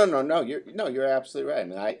ahead. No, no, no, no. You're absolutely right. I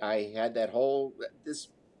mean, I had this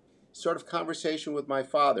sort of conversation with my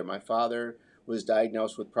father. My father was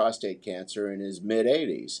diagnosed with prostate cancer in his mid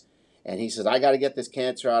 80s. And he said, I got to get this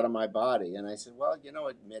cancer out of my body. And I said, well, at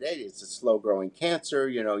mid 80s, it's a slow growing cancer.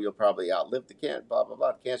 You'll probably outlive the cancer, blah, blah,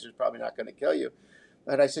 blah. Cancer is probably not going to kill you.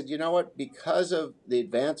 But I said, you know what? Because of the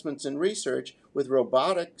advancements in research with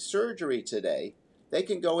robotic surgery today, they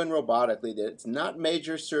can go in robotically. It's not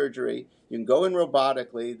major surgery. You can go in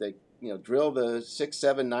robotically. They, drill the 6,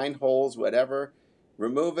 7, 9 holes, whatever,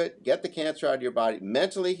 remove it, get the cancer out of your body.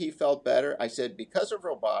 Mentally, he felt better. I said, because of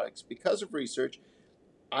robotics, because of research,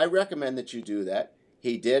 I recommend that you do that.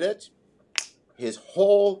 He did it. His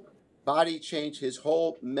whole body changed. His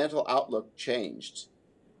whole mental outlook changed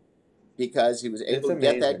because he was It's able to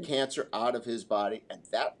get that amazing. cancer out of his body. And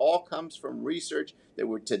that all comes from research that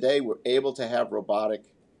we're able to have robotic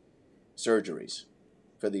surgeries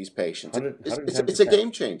for these patients. 100, It's a 110%.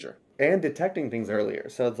 game changer. And detecting things earlier.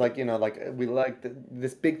 So it's like, like we like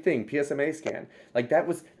this big thing, PSMA scan. Like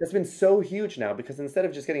that's been so huge now, because instead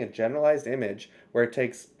of just getting a generalized image where it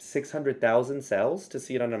takes 600,000 cells to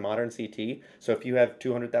see it on a modern CT. So if you have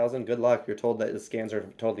 200,000, good luck. You're told that the scans are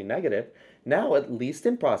totally negative. Now, at least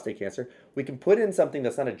in prostate cancer, we can put in something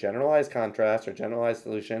that's not a generalized contrast or generalized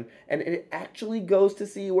solution, and it actually goes to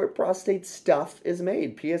see where prostate stuff is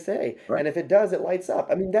made, PSA. Right. And if it does, it lights up.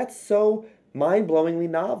 I mean, that's so mind-blowingly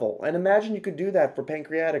novel. And imagine you could do that for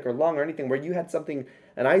pancreatic or lung or anything, where you had something,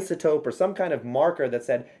 an isotope or some kind of marker that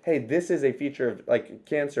said, hey, this is a feature of like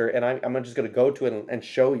cancer, and I'm just going to go to it and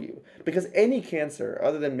show you. Because any cancer,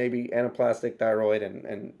 other than maybe anaplastic thyroid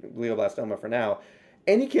and glioblastoma for now,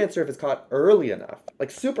 any cancer, if it's caught early enough,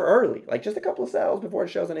 like super early, like just a couple of cells before it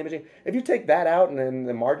shows on imaging, if you take that out and then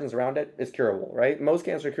the margins around it, it's curable, right? Most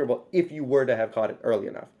cancer are curable if you were to have caught it early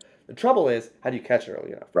enough. The trouble is, how do you catch it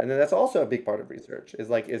early enough? Right. And then that's also a big part of research. Is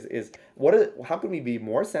like, how can we be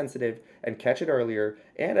more sensitive and catch it earlier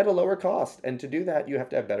and at a lower cost? And to do that, you have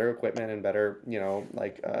to have better equipment and better,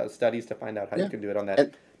 studies to find out how you Yeah. can do it on that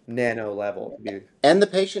And nano level. and the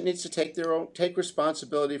patient needs to take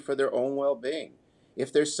responsibility for their own well-being.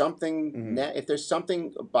 If there's something Mhm. if there's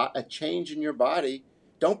something about a change in your body,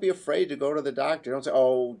 don't be afraid to go to the doctor. Don't say,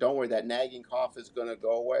 oh, don't worry, that nagging cough is going to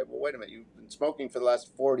go away. Well, wait a minute, you've been smoking for the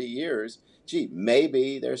last 40 years. Gee,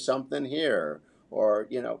 maybe there's something here. Or,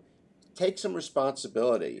 take some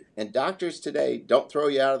responsibility. And doctors today don't throw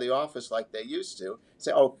you out of the office like they used to.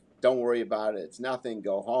 Say, oh, don't worry about it, it's nothing,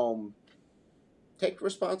 go home. Take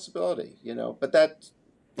responsibility, but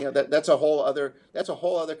that's a whole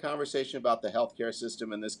other conversation about the healthcare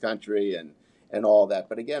system in this country and all that.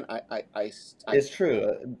 But again, I, It's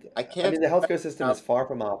true. I I can't mean, the stress healthcare system is enough. far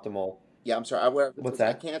from optimal. Yeah, I'm sorry. What's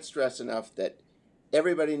I that? can't stress enough that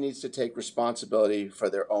everybody needs to take responsibility for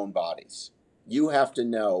their own bodies. You have to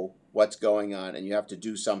know what's going on, and you have to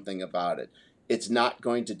do something about it. It's not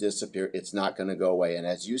going to disappear. It's not going to go away. And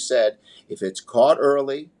as you said, if it's caught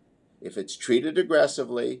early, if it's treated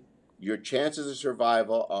aggressively, your chances of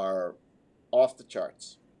survival are off the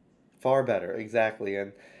charts. Far better, exactly.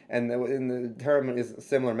 the term is a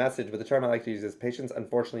similar message, but the term I like to use is patients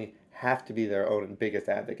unfortunately have to be their own biggest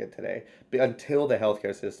advocate today until the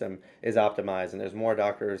healthcare system is optimized and there's more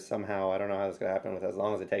doctors somehow. I don't know how this is going to happen with as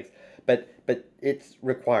long as it takes, but it's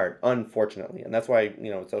required, unfortunately. And that's why,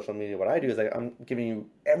 with social media, what I do is I'm giving you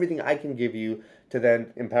everything I can give you to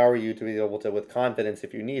then empower you to be able to, with confidence,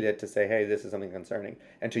 if you need it, to say, hey, this is something concerning.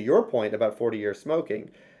 And to your point about 40 years smoking,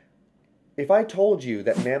 if I told you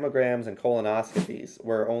that mammograms and colonoscopies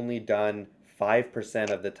were only done 5%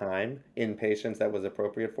 of the time in patients that was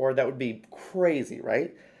appropriate for, that would be crazy,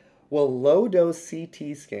 right? Well, low dose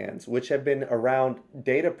CT scans, which have been around,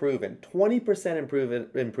 data proven, 20%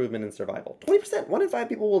 improvement in survival. 20%, 1 in 5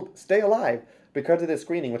 people will stay alive because of this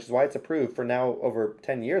screening, which is why it's approved for now over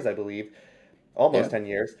 10 years, I believe, Yeah, almost 10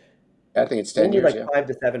 years. I think it's 10 Only years. like Yeah. 5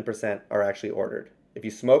 to 7% are actually ordered. If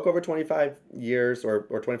you smoke over 25 years or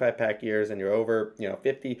 25 pack years and you're over,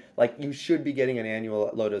 50, like you should be getting an annual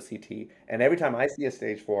low dose CT. And every time I see a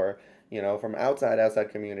stage 4, from outside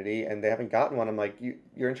community and they haven't gotten one, I'm like,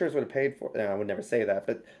 your insurance would have paid for it. I would never say that,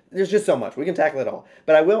 but there's just so much. We can tackle it all.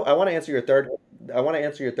 But I want to answer your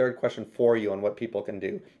third question for you on what people can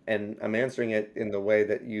do. And I'm answering it in the way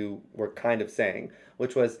that you were kind of saying,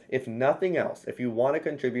 which was, if nothing else, if you want to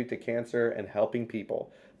contribute to cancer and helping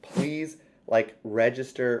people, please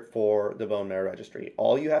register for the bone marrow registry.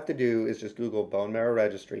 All you have to do is just Google bone marrow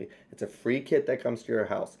registry. It's a free kit that comes to your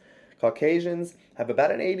house. Caucasians have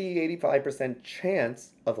about an 80-85% chance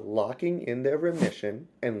of locking in their remission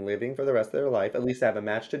and living for the rest of their life, at least have a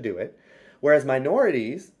match to do it. Whereas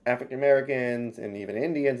minorities, African Americans and even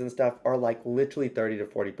Indians and stuff, are like literally 30 to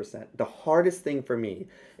 40%. The hardest thing for me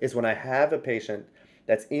is when I have a patient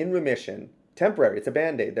that's in remission, temporary, it's a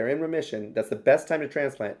band-aid, they're in remission, that's the best time to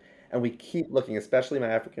transplant, and we keep looking, especially my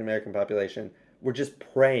African American population, we're just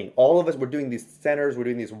praying. All of us, we're doing these centers, we're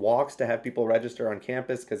doing these walks to have people register on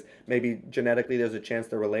campus because maybe genetically there's a chance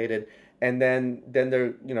they're related. And then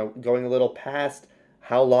they're, going a little past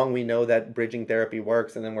how long we know that bridging therapy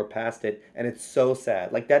works, and then we're past it. And it's so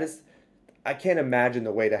sad. Like that is, I can't imagine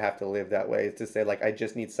the way to have to live that way is to say, like, I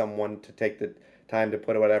just need someone to take the time to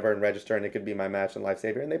put whatever and register and it could be my match and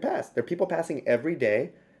lifesaver. And they pass. There are people passing every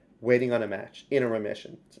day waiting on a match in a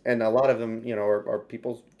remission. And a lot of them, are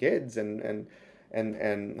people's kids and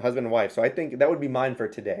husband and wife. So I think that would be mine for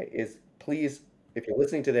today is please, if you're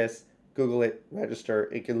listening to this, Google it,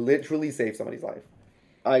 register. It can literally save somebody's life.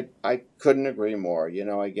 I couldn't agree more. Again,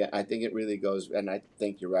 I think it really goes, and I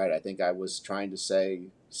think you're right. I think I was trying to say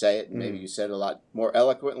it, and maybe Mm. you said it a lot more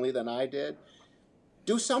eloquently than I did.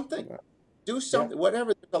 Do something. Do Yeah. something.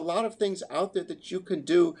 Whatever. There's a lot of things out there that you can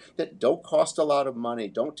do that don't cost a lot of money,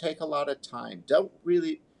 don't take a lot of time, don't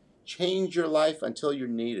really change your life until you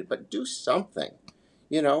need it, but do something.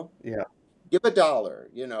 You know, Yeah. give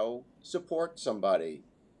 $1. Support somebody.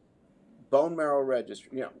 Bone marrow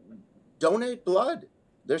registry. Donate blood.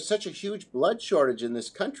 There's such a huge blood shortage in this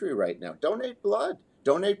country right now. Donate blood.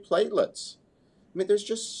 Donate platelets. I mean, there's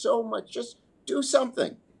just so much. Just do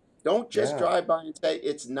something. Don't just Yeah. drive by and say,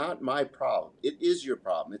 it's not my problem. It is your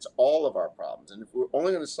problem. It's all of our problems. And if we're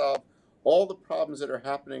only going to solve all the problems that are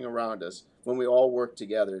happening around us when we all work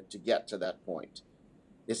together to get to that point,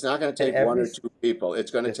 it's not going to And take one every, or two people.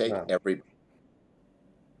 It's going to it's take not everybody.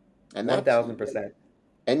 And that's 1000%.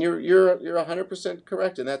 and you're 100%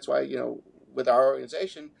 correct, and that's why with our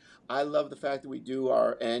organization, I love the fact that we do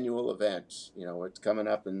our annual event. It's coming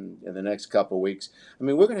up in the next couple of weeks. I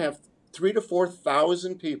mean, we're going to have 3,000 to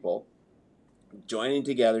 4,000 people joining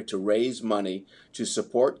together to raise money to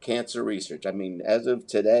support cancer research. I mean, as of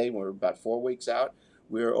today, we're about 4 weeks out.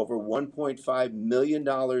 We're over $1.5 million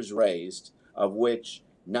raised, of which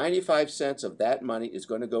 95 cents of that money is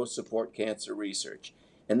going to go support cancer research.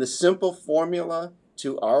 And the simple formula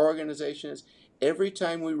to our organization is every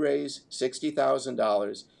time we raise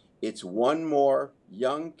 $60,000, it's one more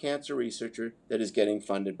young cancer researcher that is getting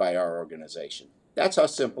funded by our organization. That's how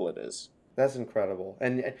simple it is. That's incredible.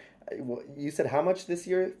 And you said how much this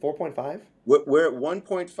year? 4.5? We're at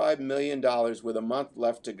 $1.5 million with a month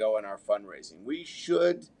left to go in our fundraising. We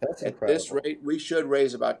should, That's at this incredible. rate, we should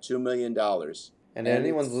raise about $2 million. And And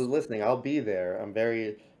anyone who's it's, listening, I'll be there. I'm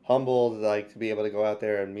very humbled, like to be able to go out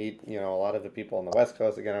there and meet, a lot of the people on the West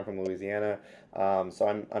Coast. Again, I'm from Louisiana,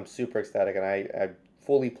 so I'm super ecstatic, and I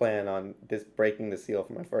fully plan on this breaking the seal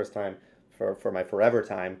for my first time, for my forever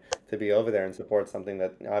time to be over there and support something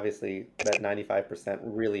that obviously that 95%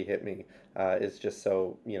 really hit me. Is just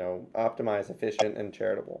so optimized, efficient, and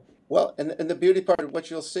charitable. well, and the beauty part of what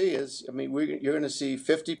you'll see is, I mean, you're going to see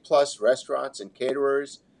 50 plus restaurants and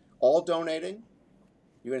caterers all donating.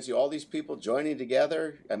 You're going to see all these people joining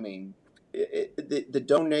together. I mean, the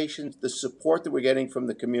donations, the support that we're getting from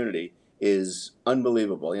the community is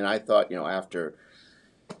unbelievable. I thought, after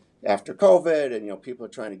COVID and people are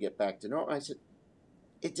trying to get back to normal, I said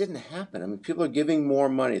it didn't happen. I mean, people are giving more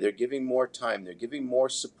money, they're giving more time, they're giving more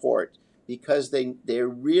support because they're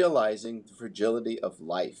realizing the fragility of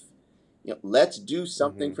life. Let's do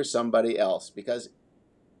something Hmm. for somebody else because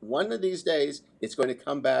one of these days it's going to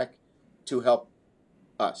come back to help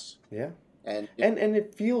us. Yeah. And And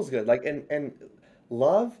it feels good. Like and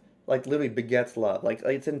love like literally begets love. Like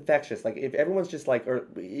it's infectious. Like if everyone's just like, or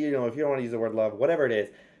if you don't want to use the word love, whatever it is,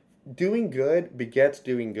 doing good begets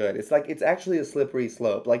doing good. It's like it's actually a slippery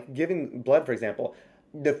slope. Like giving blood, for example,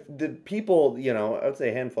 the people, I would say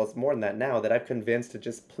a handful, it's more than that now, that I've convinced to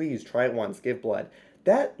just please try it once, give blood.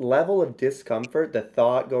 That level of discomfort, the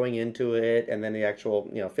thought going into it, and then the actual,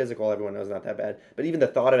 physical, everyone knows not that bad, but even the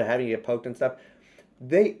thought of having to get poked and stuff,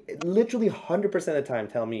 they literally 100% of the time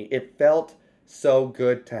tell me it felt so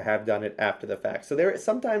good to have done it after the fact. So there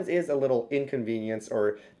sometimes is a little inconvenience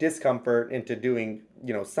or discomfort into doing,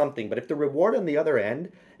 something. But if the reward on the other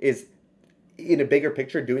end is in a bigger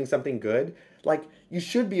picture doing something good, like you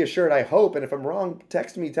should be assured, I hope. And if I'm wrong,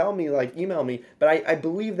 text me, tell me, like email me. But I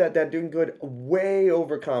believe that doing good way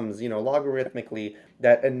overcomes, logarithmically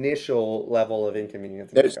that initial level of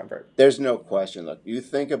inconvenience and there's discomfort. there's no question. Look, you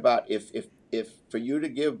think about if for you to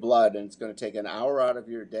give blood and it's going to take an hour out of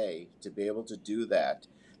your day to be able to do that,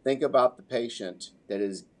 think about the patient that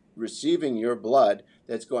is receiving your blood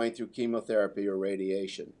that's going through chemotherapy or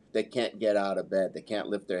radiation. They can't get out of bed. They can't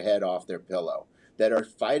lift their head off their pillow. That are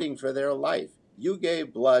fighting for their life. You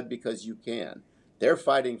gave blood because you can. They're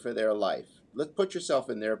fighting for their life. Let's put yourself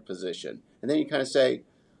in their position. And then you kind of say,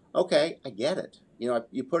 okay, I get it.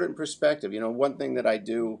 You put it in perspective. One thing that I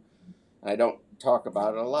do, I don't talk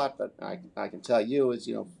about it a lot, but I can tell you is,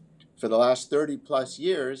 for the last 30 plus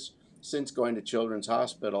years since going to Children's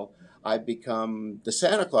Hospital, I've become the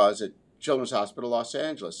Santa Claus at Children's Hospital Los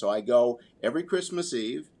Angeles. So I go every Christmas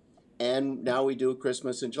Eve, and now we do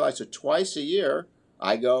Christmas in July. So twice a year,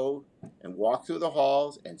 I go and walk through the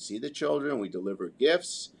halls and see the children. We deliver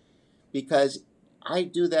gifts because I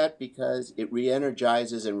do that because it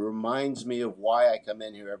re-energizes and reminds me of why I come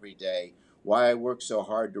in here every day, why I work so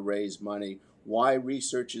hard to raise money, why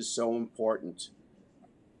research is so important.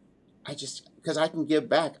 Because I can give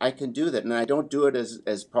back, I can do that. And I don't do it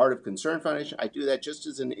as part of Concern Foundation. I do that just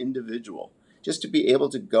as an individual, just to be able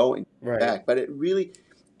to go and give Right. back. But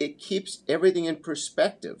it keeps everything in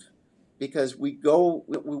perspective because we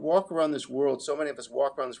walk around this world, so many of us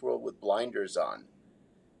walk around this world with blinders on.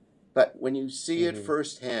 But when you see it Hmm.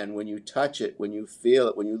 firsthand, when you touch it, when you feel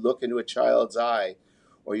it, when you look into a child's eye,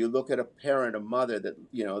 or you look at a parent, a mother that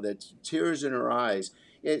that tears in her eyes,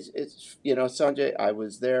 it's Sanjay. I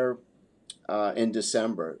was there in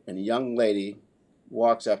December, and a young lady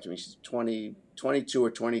walks up to me. She's 22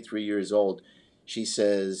 or 23 years old. She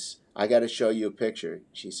says, "I got to show you a picture."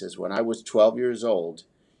 She says, "When I was 12 years old,"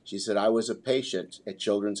 she said, "I was a patient at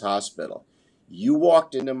Children's Hospital. You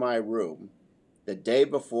walked into my room the day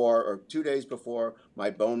before or 2 days before my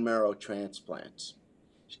bone marrow transplant."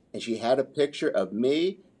 And she had a picture of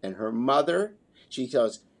me and her mother. She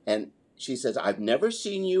goes, and she says, "I've never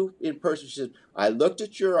seen you in person." She says, "I looked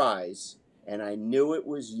at your eyes and I knew it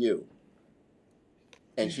was you."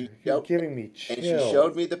 And Dude, she you're showed giving me and she showed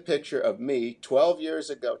chills. me the picture of me 12 years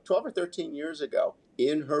ago, 12 or 13 years ago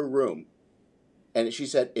in her room. And she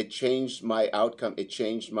said, it changed my outcome. It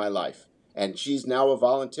changed my life. And she's now a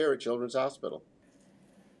volunteer at Children's Hospital.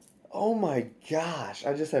 Oh my gosh,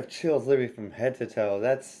 I just have chills literally from head to toe.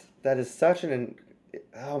 That is such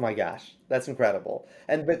oh my gosh, that's incredible.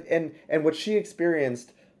 And what she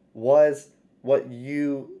experienced was what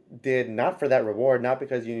you did not for that reward, not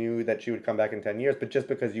because you knew that she would come back in 10 years, but just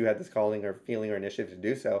because you had this calling or feeling or initiative to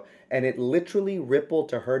do so. And it literally rippled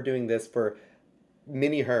to her doing this for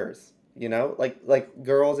mini hers, like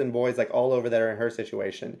girls and boys like all over that are in her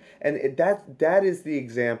situation. And that is the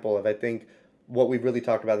example of, I think, what we've really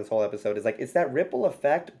talked about this whole episode is like it's that ripple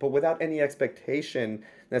effect, but without any expectation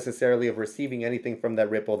necessarily of receiving anything from that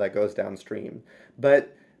ripple that goes downstream.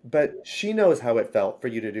 But she knows how it felt for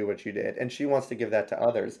you to do what you did, and she wants to give that to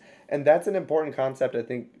others. And that's an important concept, I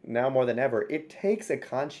think, now more than ever. It takes a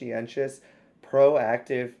conscientious,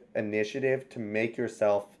 proactive initiative to make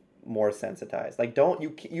yourself more sensitized. Like don't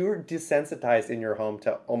you're desensitized in your home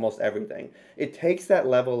to almost everything. It takes that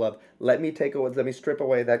level of let me strip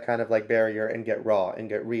away that kind of like barrier and get raw and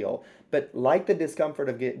get real. But like the discomfort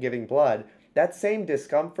of giving blood, that same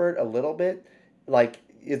discomfort a little bit like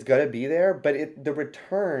it's gonna be there, but the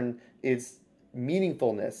return is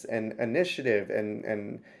meaningfulness and initiative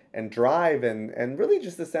and and drive and really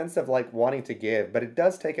just a sense of like wanting to give, but it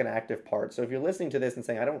does take an active part. So if you're listening to this and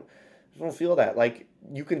saying, I don't feel that, like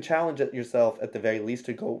you can challenge it yourself at the very least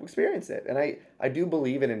to go experience it. And I do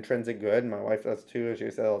believe in intrinsic good, and my wife does too, as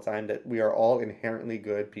she says all the time, that we are all inherently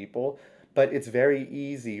good people. But it's very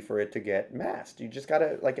easy for it to get masked. You just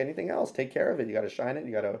gotta, like anything else, take care of it. You gotta shine it,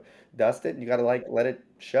 you gotta dust it, and you gotta like let it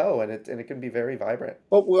show, and it can be very vibrant.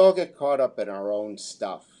 But we all get caught up in our own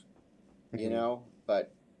stuff, Hmm.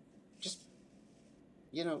 but just,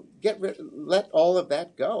 let all of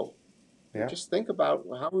that go. And Yeah, just think about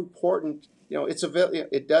how important,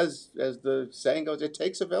 it does, as the saying goes, it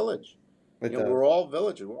takes a village. it does. We're all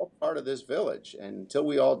villagers. We're all part of this village. And until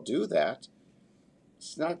we all do that,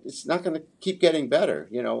 it's not going to keep getting better.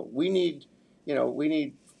 We need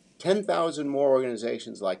 10,000 more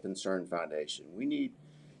organizations like Concern Foundation. We need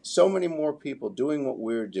so many more people doing what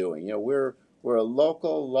we're doing. We're a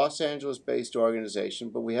local Los Angeles-based organization,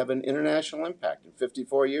 but we have an international impact. In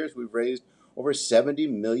 54 years, we've raised over $70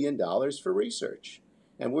 million for research,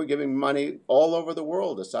 and we're giving money all over the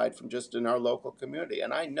world, aside from just in our local community.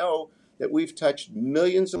 And I know that we've touched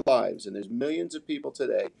millions of lives, and there's millions of people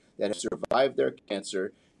today that have survived their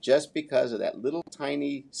cancer just because of that little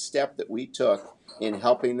tiny step that we took in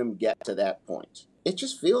helping them get to that point. It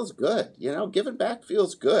just feels good, giving back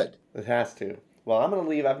feels good. It has to. Well, I'm gonna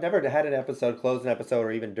leave. I've never had an episode, closed an episode,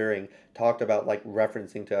 or even during talked about like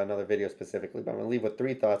referencing to another video specifically. But I'm gonna leave with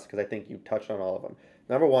three thoughts because I think you touched on all of them.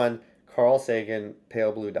 Number one, Carl Sagan,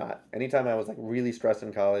 Pale Blue Dot. Anytime I was like really stressed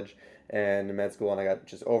in college and in med school and I got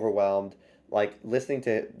just overwhelmed, like listening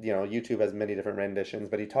to YouTube has many different renditions,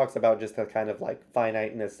 but he talks about just the kind of like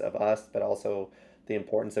finiteness of us, but also the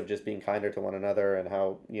importance of just being kinder to one another and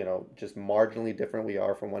how just marginally different we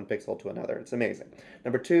are from one pixel to another. It's amazing.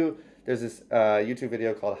 Number two, there's this YouTube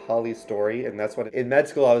video called Holly's Story, and that's what in med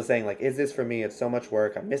school I was saying, like, is this for me? It's so much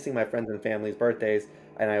work. I'm missing my friends and family's birthdays,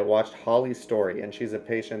 and I watched Holly's Story, and she's a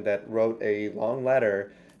patient that wrote a long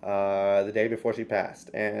letter the day before she passed,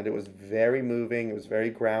 and it was very moving. It was very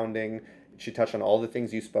grounding. She touched on all the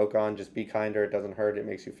things you spoke on. Just be kinder. It doesn't hurt. It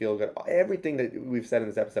makes you feel good. Everything that we've said in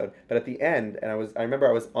this episode. But at the end, and I remember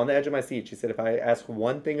I was on the edge of my seat. She said, if I ask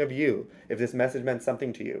one thing of you, if this message meant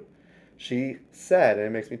something to you, she said, and it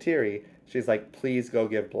makes me teary, she's like, please go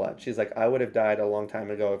give blood. She's like, I would have died a long time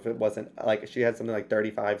ago if it wasn't, like, she had something like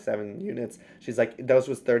 7 units. She's like, those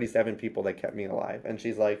was 37 people that kept me alive. And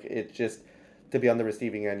she's like, it just, to be on the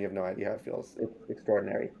receiving end, you have no idea how it feels. It's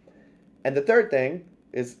extraordinary. And the third thing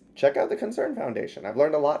is check out the Concern Foundation. I've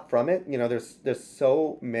learned a lot from it. There's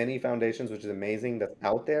so many foundations, which is amazing, that's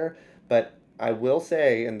out there. But I will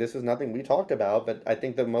say, and this is nothing we talked about, but I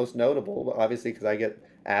think the most notable, obviously, because I get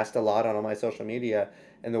asked a lot on all my social media,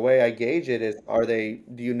 and the way I gauge it is,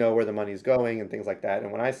 do you know where the money's going and things like that.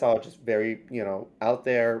 And when I saw just very, out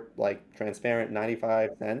there, like transparent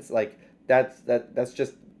 95 cents, like that's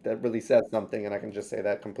just, that really says something, and I can just say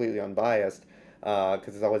that completely unbiased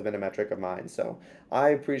because it's always been a metric of mine. So I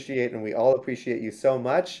appreciate, and we all appreciate you so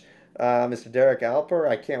much, Mr. Derek Alper.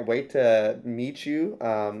 I can't wait to meet you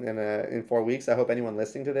in 4 weeks. I hope anyone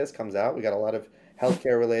listening to this comes out. We got a lot of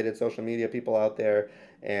healthcare related social media people out there,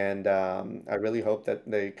 and I really hope that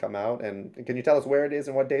they come out. And can you tell us where it is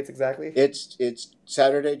and what dates exactly? It's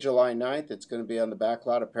Saturday, July 9th. It's going to be on the back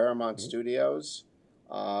lot of Paramount Mhm. Studios.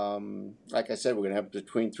 Like I said, we're going to have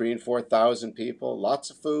between 3,000 and 4,000 people. Lots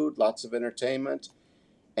of food, lots of entertainment,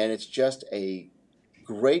 and it's just a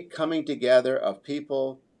great coming together of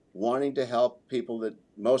people wanting to help people that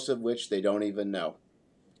most of which they don't even know.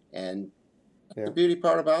 And that's the Yeah. beauty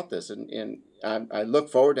part about this. And I look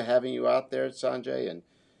forward to having you out there, Sanjay, and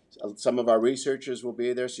some of our researchers will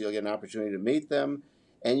be there, so you'll get an opportunity to meet them,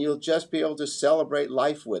 and you'll just be able to celebrate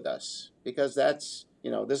life with us, because this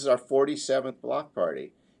is our 47th block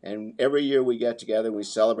party. And every year we get together and we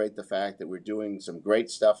celebrate the fact that we're doing some great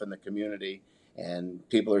stuff in the community and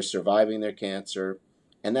people are surviving their cancer.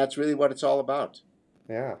 And that's really what it's all about.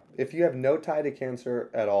 Yeah. If you have no tie to cancer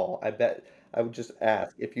at all, I bet I would just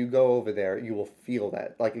ask, if you go over there, you will feel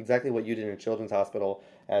that. Like exactly what you did in a children's hospital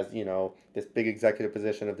as, this big executive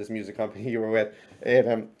position of this music company you were with,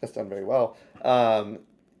 and that's done very well.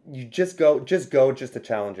 You just to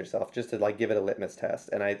challenge yourself, just to like give it a litmus test.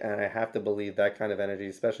 And I have to believe that kind of energy,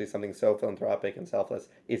 especially something so philanthropic and selfless,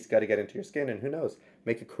 it's got to get into your skin, and who knows,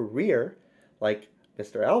 make a career like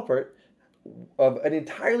Mr. Alpert of an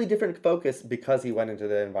entirely different focus because he went into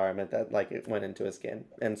the environment that like it went into his skin.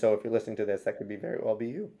 And so if you're listening to this, that could be very well be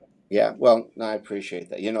you. Yeah, well, no, I appreciate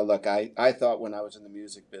that. Look, I thought when I was in the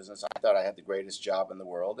music business, I thought I had the greatest job in the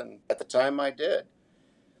world. And at the time I did.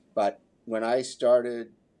 But when I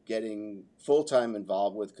started getting full time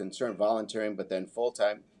involved with Concern, volunteering, but then full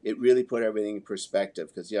time, it really put everything in perspective.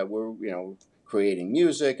 Because yeah, we're creating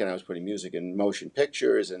music, and I was putting music in motion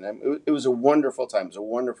pictures, and it was a wonderful time. It was a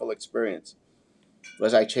wonderful experience.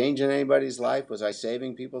 Was I changing anybody's life? Was I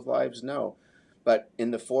saving people's lives? No. But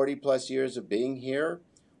in the 40 plus years of being here,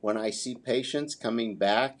 when I see patients coming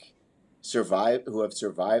back, who have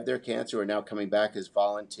survived their cancer, are now coming back as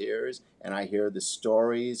volunteers, and I hear the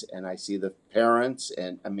stories and I see the parents,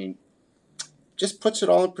 and I mean, just puts it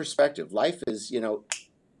all in perspective. Life is,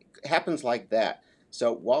 happens like that.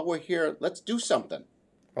 So while we're here, let's do something.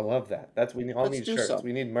 I love that. We all Let's need do shirts. something.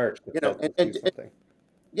 We need merch that You know, says and, let's do and, and something.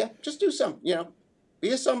 yeah, just do something. Be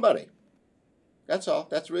a somebody. That's all.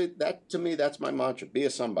 That to me. That's my mantra. Be a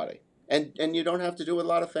somebody, and you don't have to do a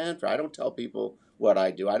lot of fanfare. I don't tell people what I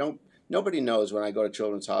do. I don't. Nobody knows when I go to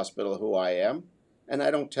Children's Hospital who I am, and I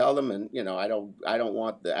don't tell them. And I don't. I don't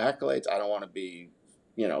want the accolades. I don't want to be,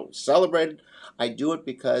 celebrated. I do it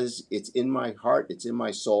because it's in my heart. It's in my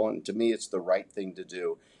soul, and to me, it's the right thing to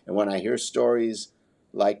do. And when I hear stories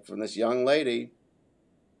like from this young lady,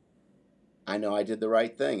 I know I did the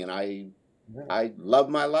right thing, and Yeah. I love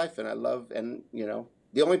my life, and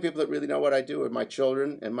the only people that really know what I do are my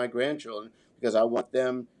children and my grandchildren, because I want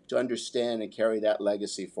them to understand and carry that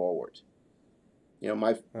legacy forward.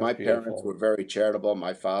 My That's parents beautiful. were very charitable.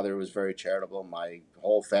 My father was very charitable. My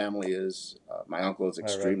whole family is. My uncle is I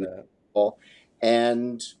read extremely that. charitable,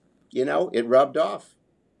 and it rubbed off.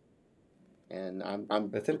 And It's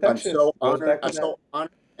I'm infectious. so Goes honored. back to I'm that. so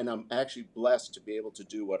honored, and I'm actually blessed to be able to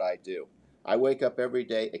do what I do. I wake up every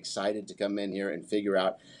day excited to come in here and figure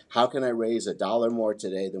out how can I raise $1 more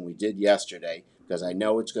today than we did yesterday, because I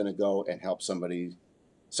know it's going to go and help somebody's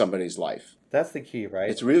life. That's the key, right?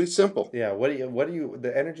 It's really simple. Yeah.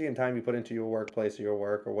 The energy and time you put into your workplace or your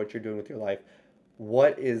work or what you're doing with your life,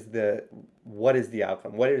 what is the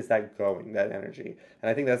outcome? What is that going, that energy? And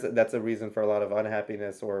I think that's a reason for a lot of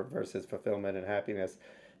unhappiness or versus fulfillment and happiness.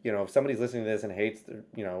 If somebody's listening to this and hates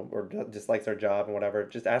or dislikes their job and whatever,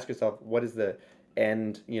 just ask yourself, what is the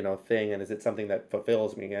end, thing, and is it something that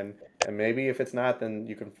fulfills me? And maybe if it's not, then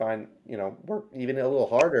you can find, work even a little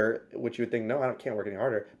harder, which you would think, no, I can't work any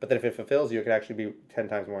harder. But then if it fulfills you, it could actually be 10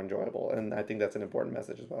 times more enjoyable. And I think that's an important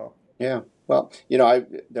message as well. Yeah. Well,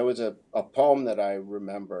 there was a poem that I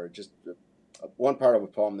remember, just one part of a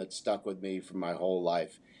poem that stuck with me for my whole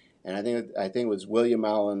life, and I think it was William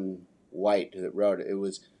Allen White that wrote it. It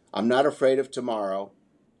was, "I'm not afraid of tomorrow.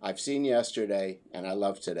 I've seen yesterday, and I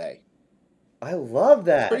love today." I love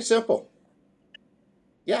It's pretty that. simple.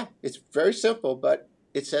 Yeah, it's very simple, but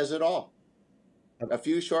it says it all. I'm A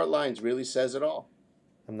few short lines really says it all.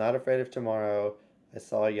 I'm not afraid of tomorrow. I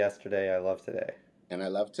saw yesterday. I love today. And I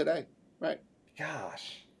love today. Right.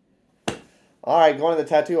 Gosh. All right, going to the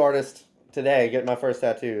tattoo artist today. Get my first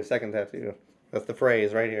tattoo, second tattoo. That's the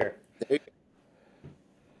phrase right here. There,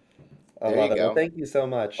 I there love you it. Well, go. thank you so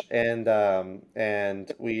much. And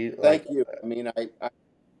we like. Thank you. I mean,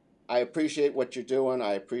 I appreciate what you're doing.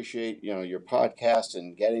 I appreciate, your podcast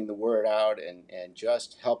and getting the word out, and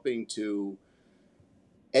just helping to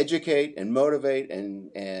educate and motivate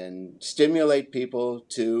and stimulate people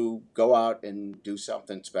to go out and do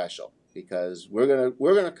something special, because we're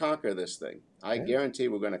gonna conquer this thing. I Yeah. guarantee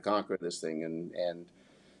we're gonna conquer this thing, and And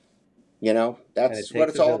it that's what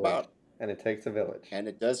takes it's a all village. about. And it takes a village. And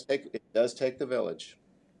it does take the village.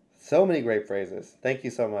 So many great phrases. Thank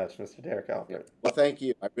you so much, Mr. Derek Yeah. Alfred. Well, thank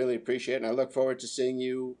you. I really appreciate it, and I look forward to seeing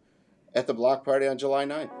you at the block party on July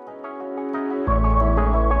 9th.